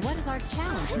record. What is our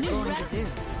challenge? New record.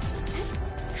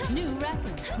 New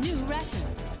record. New record.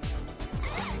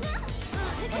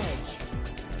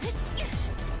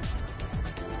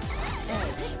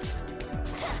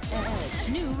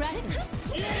 New record. New record.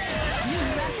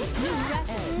 New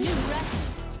record. New record.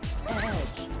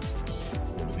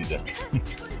 What have you done?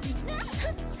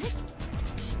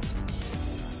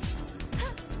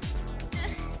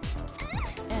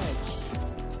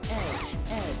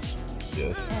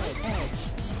 Yes.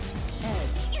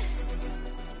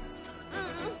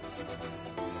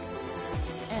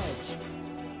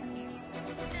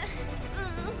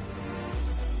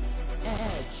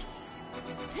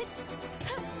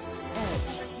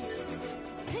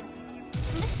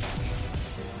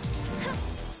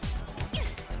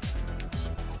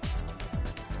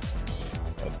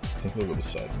 I think we'll go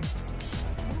beside me.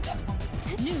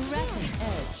 New record.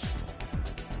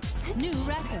 New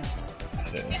record.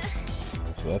 Okay.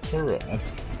 So that's where we're at.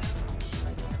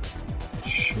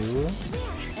 Sure.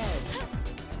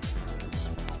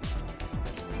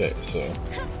 Okay, so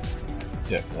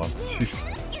yeah, 1, 2.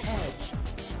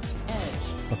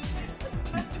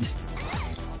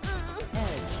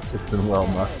 It's been well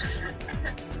marked.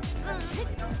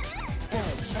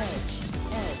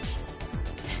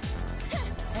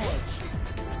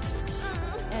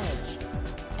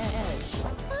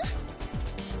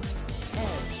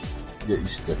 Yeah, you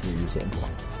should definitely use one.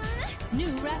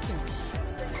 New record.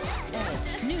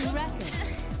 New record.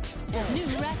 New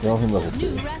record. We're only level 2.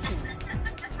 New record.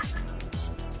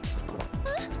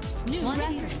 New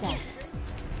 20 steps.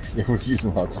 Yeah, we're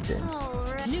using lots of games.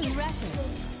 New record.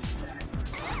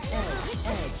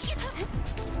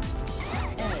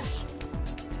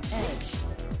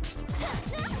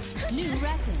 New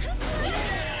record.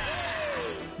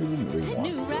 We didn't really want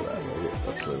New to do record. that, but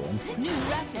that's the one. New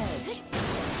record.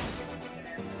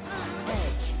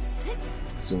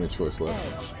 It's the only choice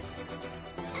left.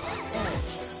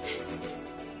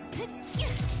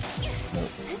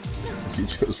 Nope. You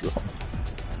chose wrong.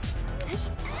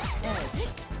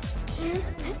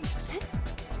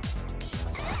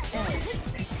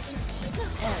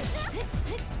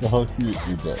 Well, you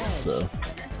did, so.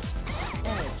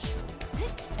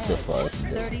 So far I can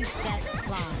go. 30 steps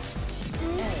climb.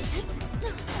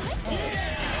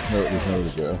 No, there's nowhere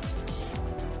to go.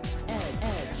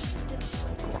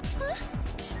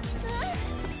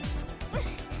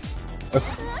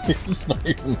 It's just not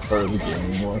even part of the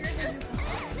game anymore.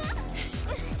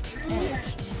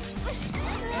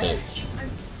 Edge.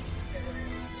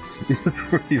 These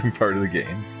weren't even part of the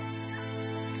game.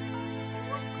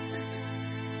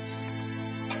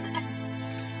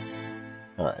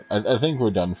 Alright, I think we're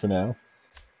done for now.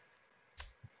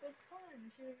 That's fine. We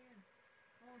should again.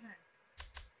 One more time.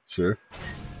 Sure.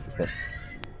 Okay.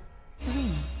 3,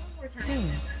 One more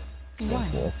time. 2,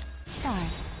 1. Cool. Start.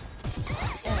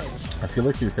 I feel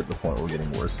like we've hit the point where we're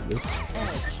getting worse at this.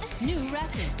 New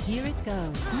record. Here it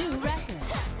goes. New record.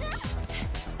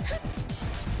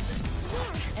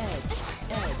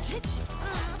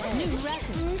 New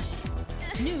record.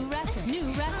 New record. New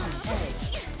record.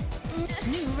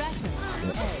 New record.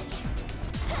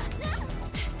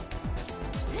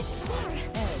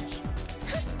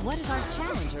 What is our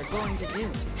challenger going to do?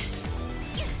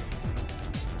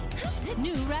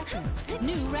 New record.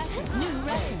 New record. New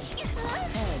record.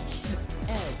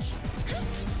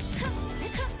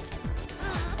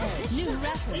 New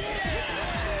record.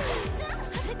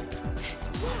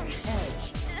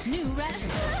 New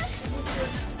record.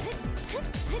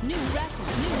 New record.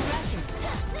 New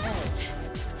record.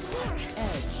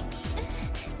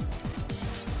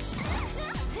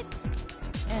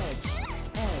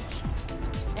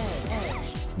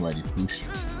 Mighty push.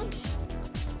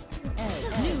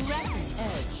 New record.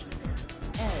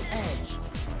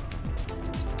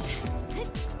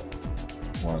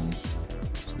 One,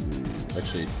 two,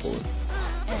 actually 4.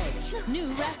 New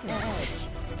record.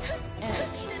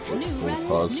 New Will record.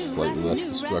 cause New slightly record. less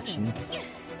New destruction. record.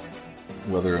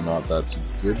 Whether or not that's a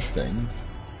good thing.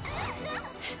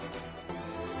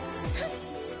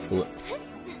 Will it-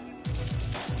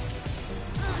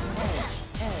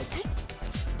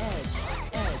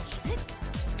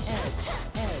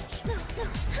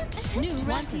 New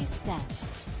 20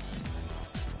 steps.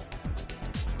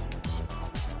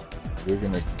 We're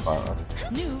gonna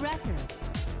New record.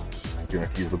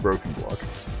 use the broken block.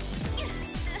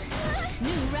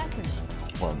 New record.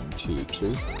 1, 2,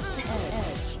 3.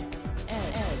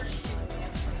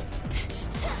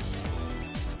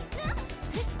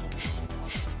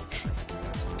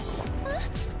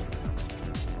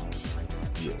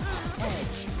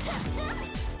 Yeah.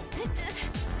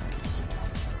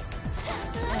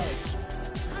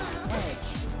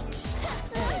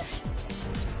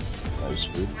 That was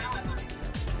good.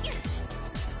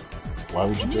 Why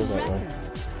would you New go that way? record.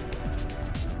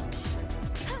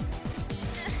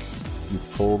 You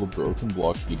pull the broken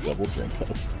block, you double drink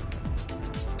up.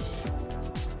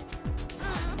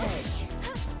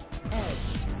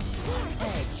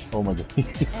 Oh my god.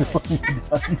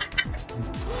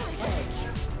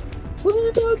 What have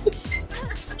you done? What have you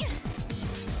done?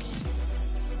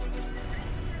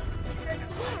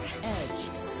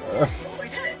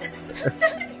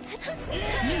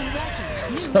 New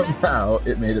record. New Somehow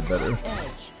it made it better.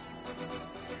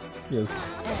 Yes.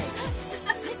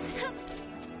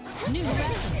 New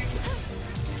record.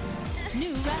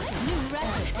 New record. New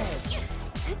record.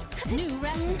 New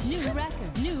record. New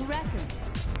record. New record.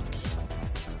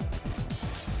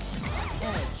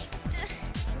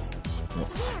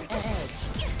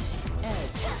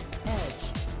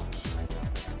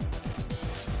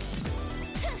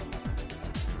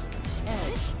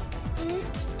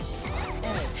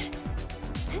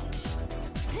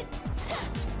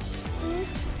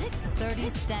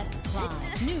 Steps climb.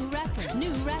 New record.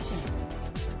 New record.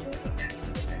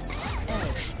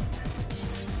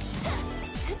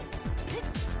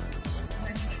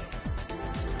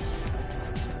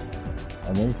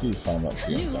 I'm going to climb up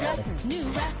to New you. record. New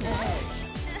record.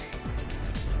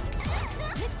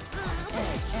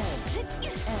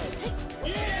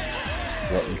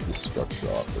 What is the structure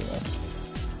offering us?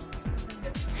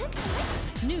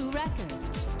 New record.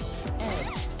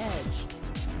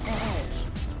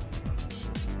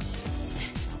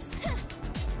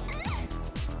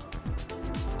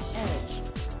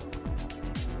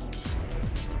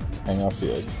 Hang off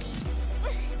the edge.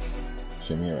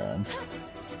 Shimmy around.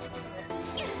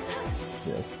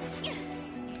 Yes.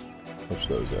 Push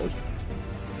those out.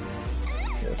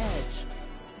 Yes.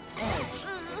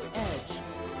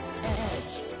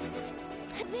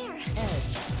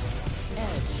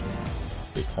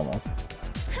 Okay, come on.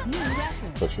 New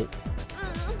record. Push it.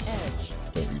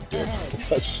 Don't you dare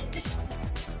touch.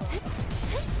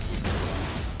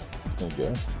 There you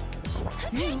go.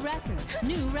 New record.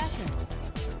 New record.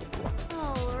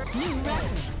 Oh, New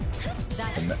record.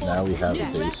 That's And four. now we have New a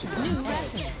base record. again. New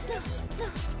record.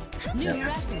 New Yeah.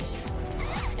 record.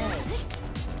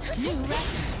 New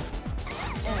record.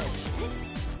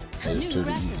 Made New it pretty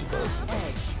record. easy, bud.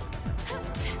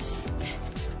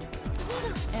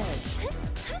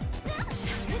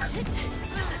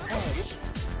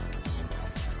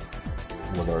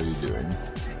 What are you doing?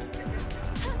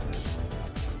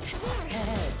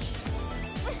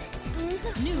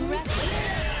 New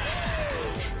record.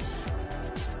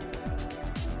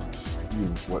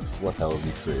 What hell have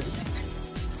you created?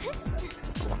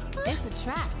 It's a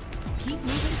trap. Keep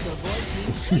moving to avoid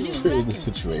being You screwed. created the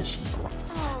situation.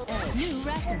 New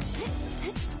record.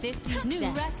 50 steps. New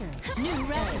record. New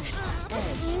record.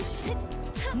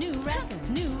 New record.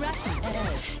 New record.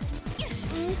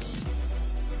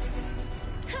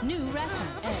 New record.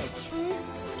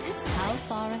 How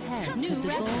far ahead New could the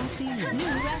record. goal be? New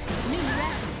record. New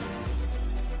record.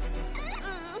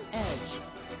 Edge.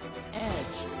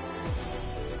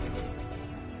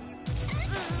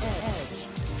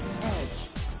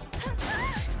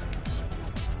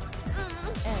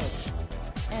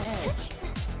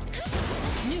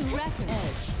 New record.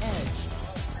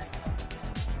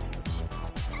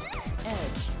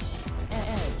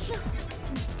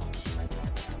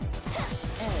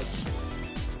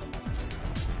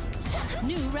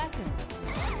 New record.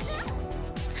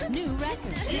 New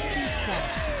record. 60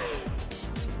 steps.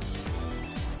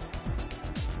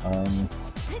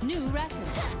 New record.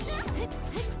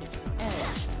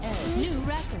 New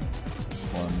record.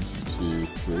 1, 2,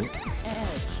 3.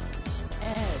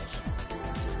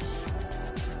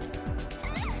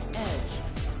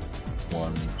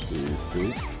 One, two,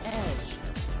 three.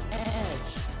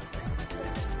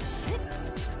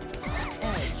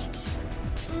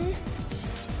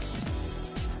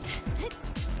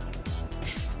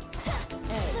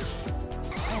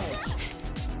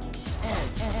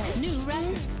 New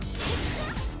record.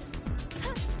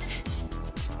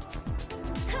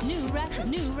 New record.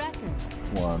 New record.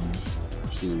 1,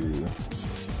 2,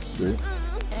 3.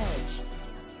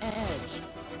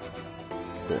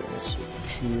 Okay, let's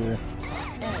switch here.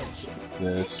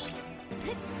 This.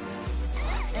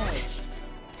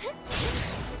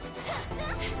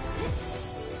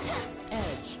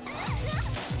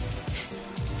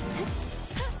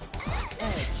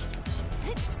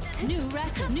 New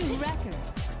record. New record.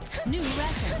 New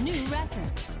record. New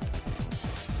record.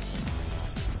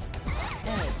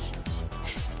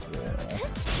 Yeah.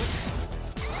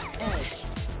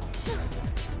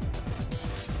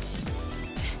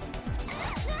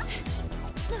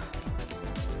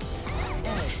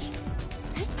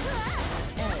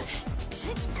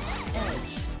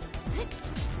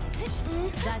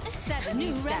 That's 7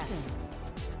 new steps.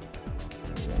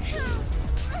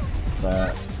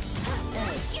 That.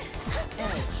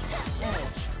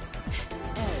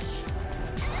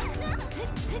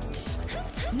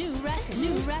 New record.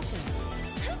 New record.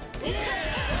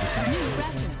 New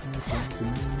record.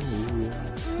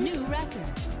 New record.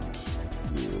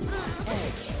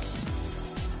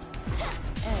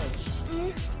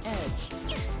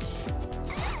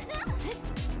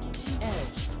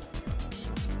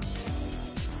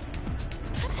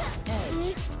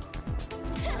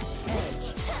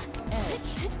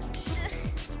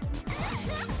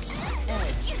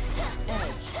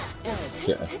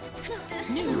 Yeah.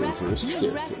 New Here's record. your New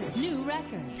staircase. record. New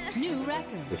record. New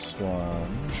record. This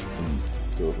one can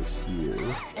go over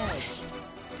here.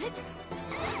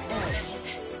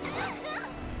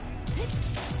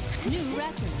 New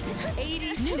record.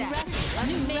 80 new steps. record.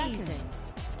 New Amazing.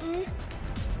 record.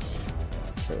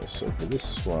 Okay, so for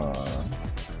this one.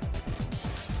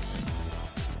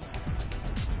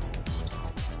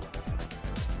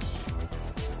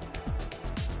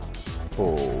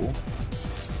 Pull.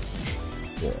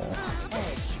 Yeah.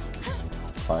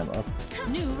 Climb up.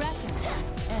 New record.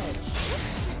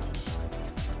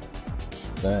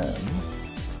 Then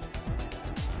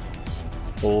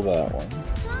pull that one.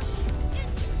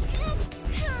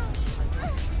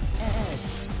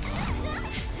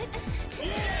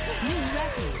 New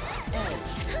record.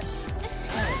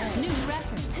 New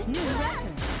record. New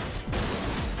record.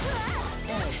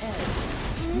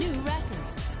 New record.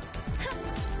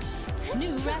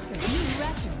 New record. New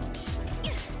record.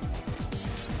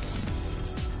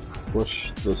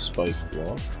 Push the spike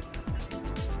block.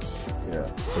 Yeah,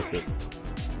 push it.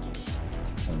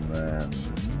 And then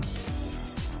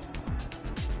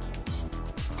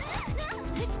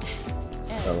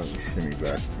let me shimmy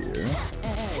back here.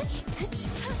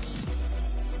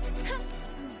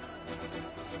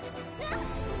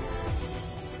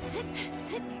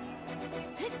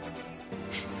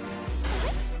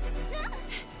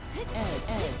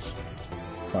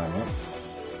 Climb up.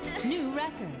 New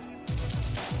record.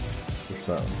 Push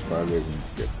that one sideways and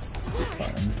get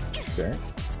declined. Okay.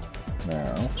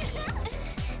 Now.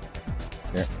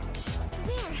 Yeah.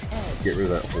 Get rid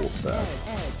of that whole stack.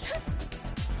 Edge.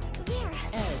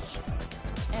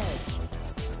 Edge.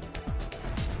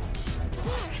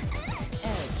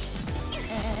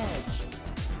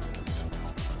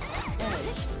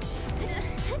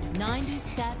 90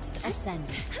 steps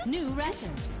ascending. New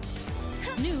record.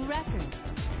 New record.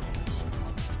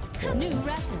 New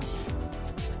record.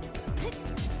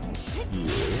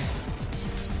 Here.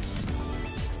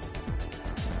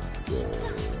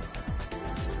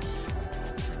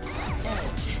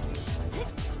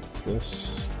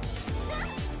 This.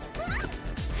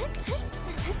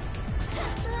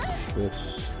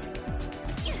 This.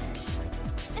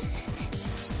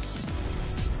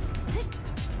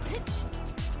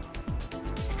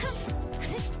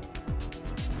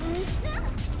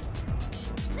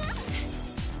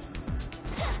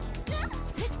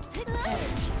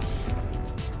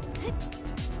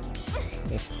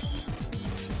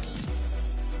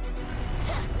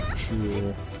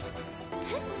 Here.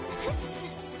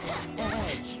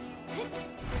 Edge.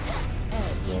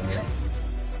 There.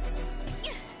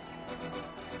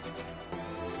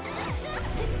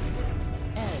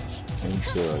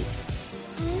 Into like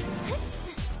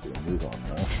move on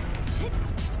now.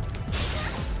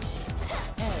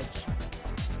 Edge.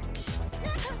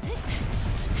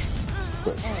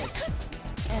 Quick.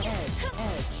 Edge.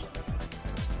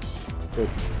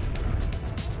 Quick.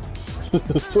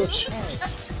 Push.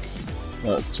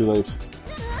 No, it's too late.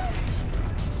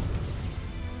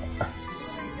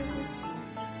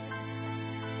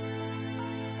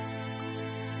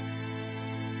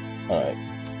 Alright.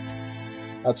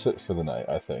 That's it for the night,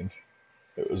 I think.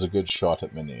 It was a good shot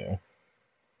at Mineo.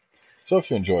 So if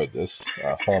you enjoyed this,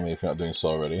 follow me if you're not doing so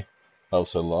already.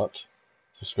 Helps a lot.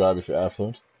 Subscribe if you're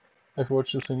affluent. If you're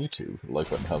watching this on YouTube, the like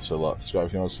button helps a lot. Subscribe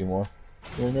if you want to see more.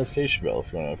 Ring the notification bell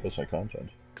if you want to post my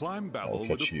content. Climb I'll Babel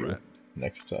with catch a you friend.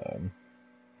 next time.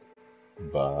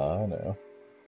 Bye now.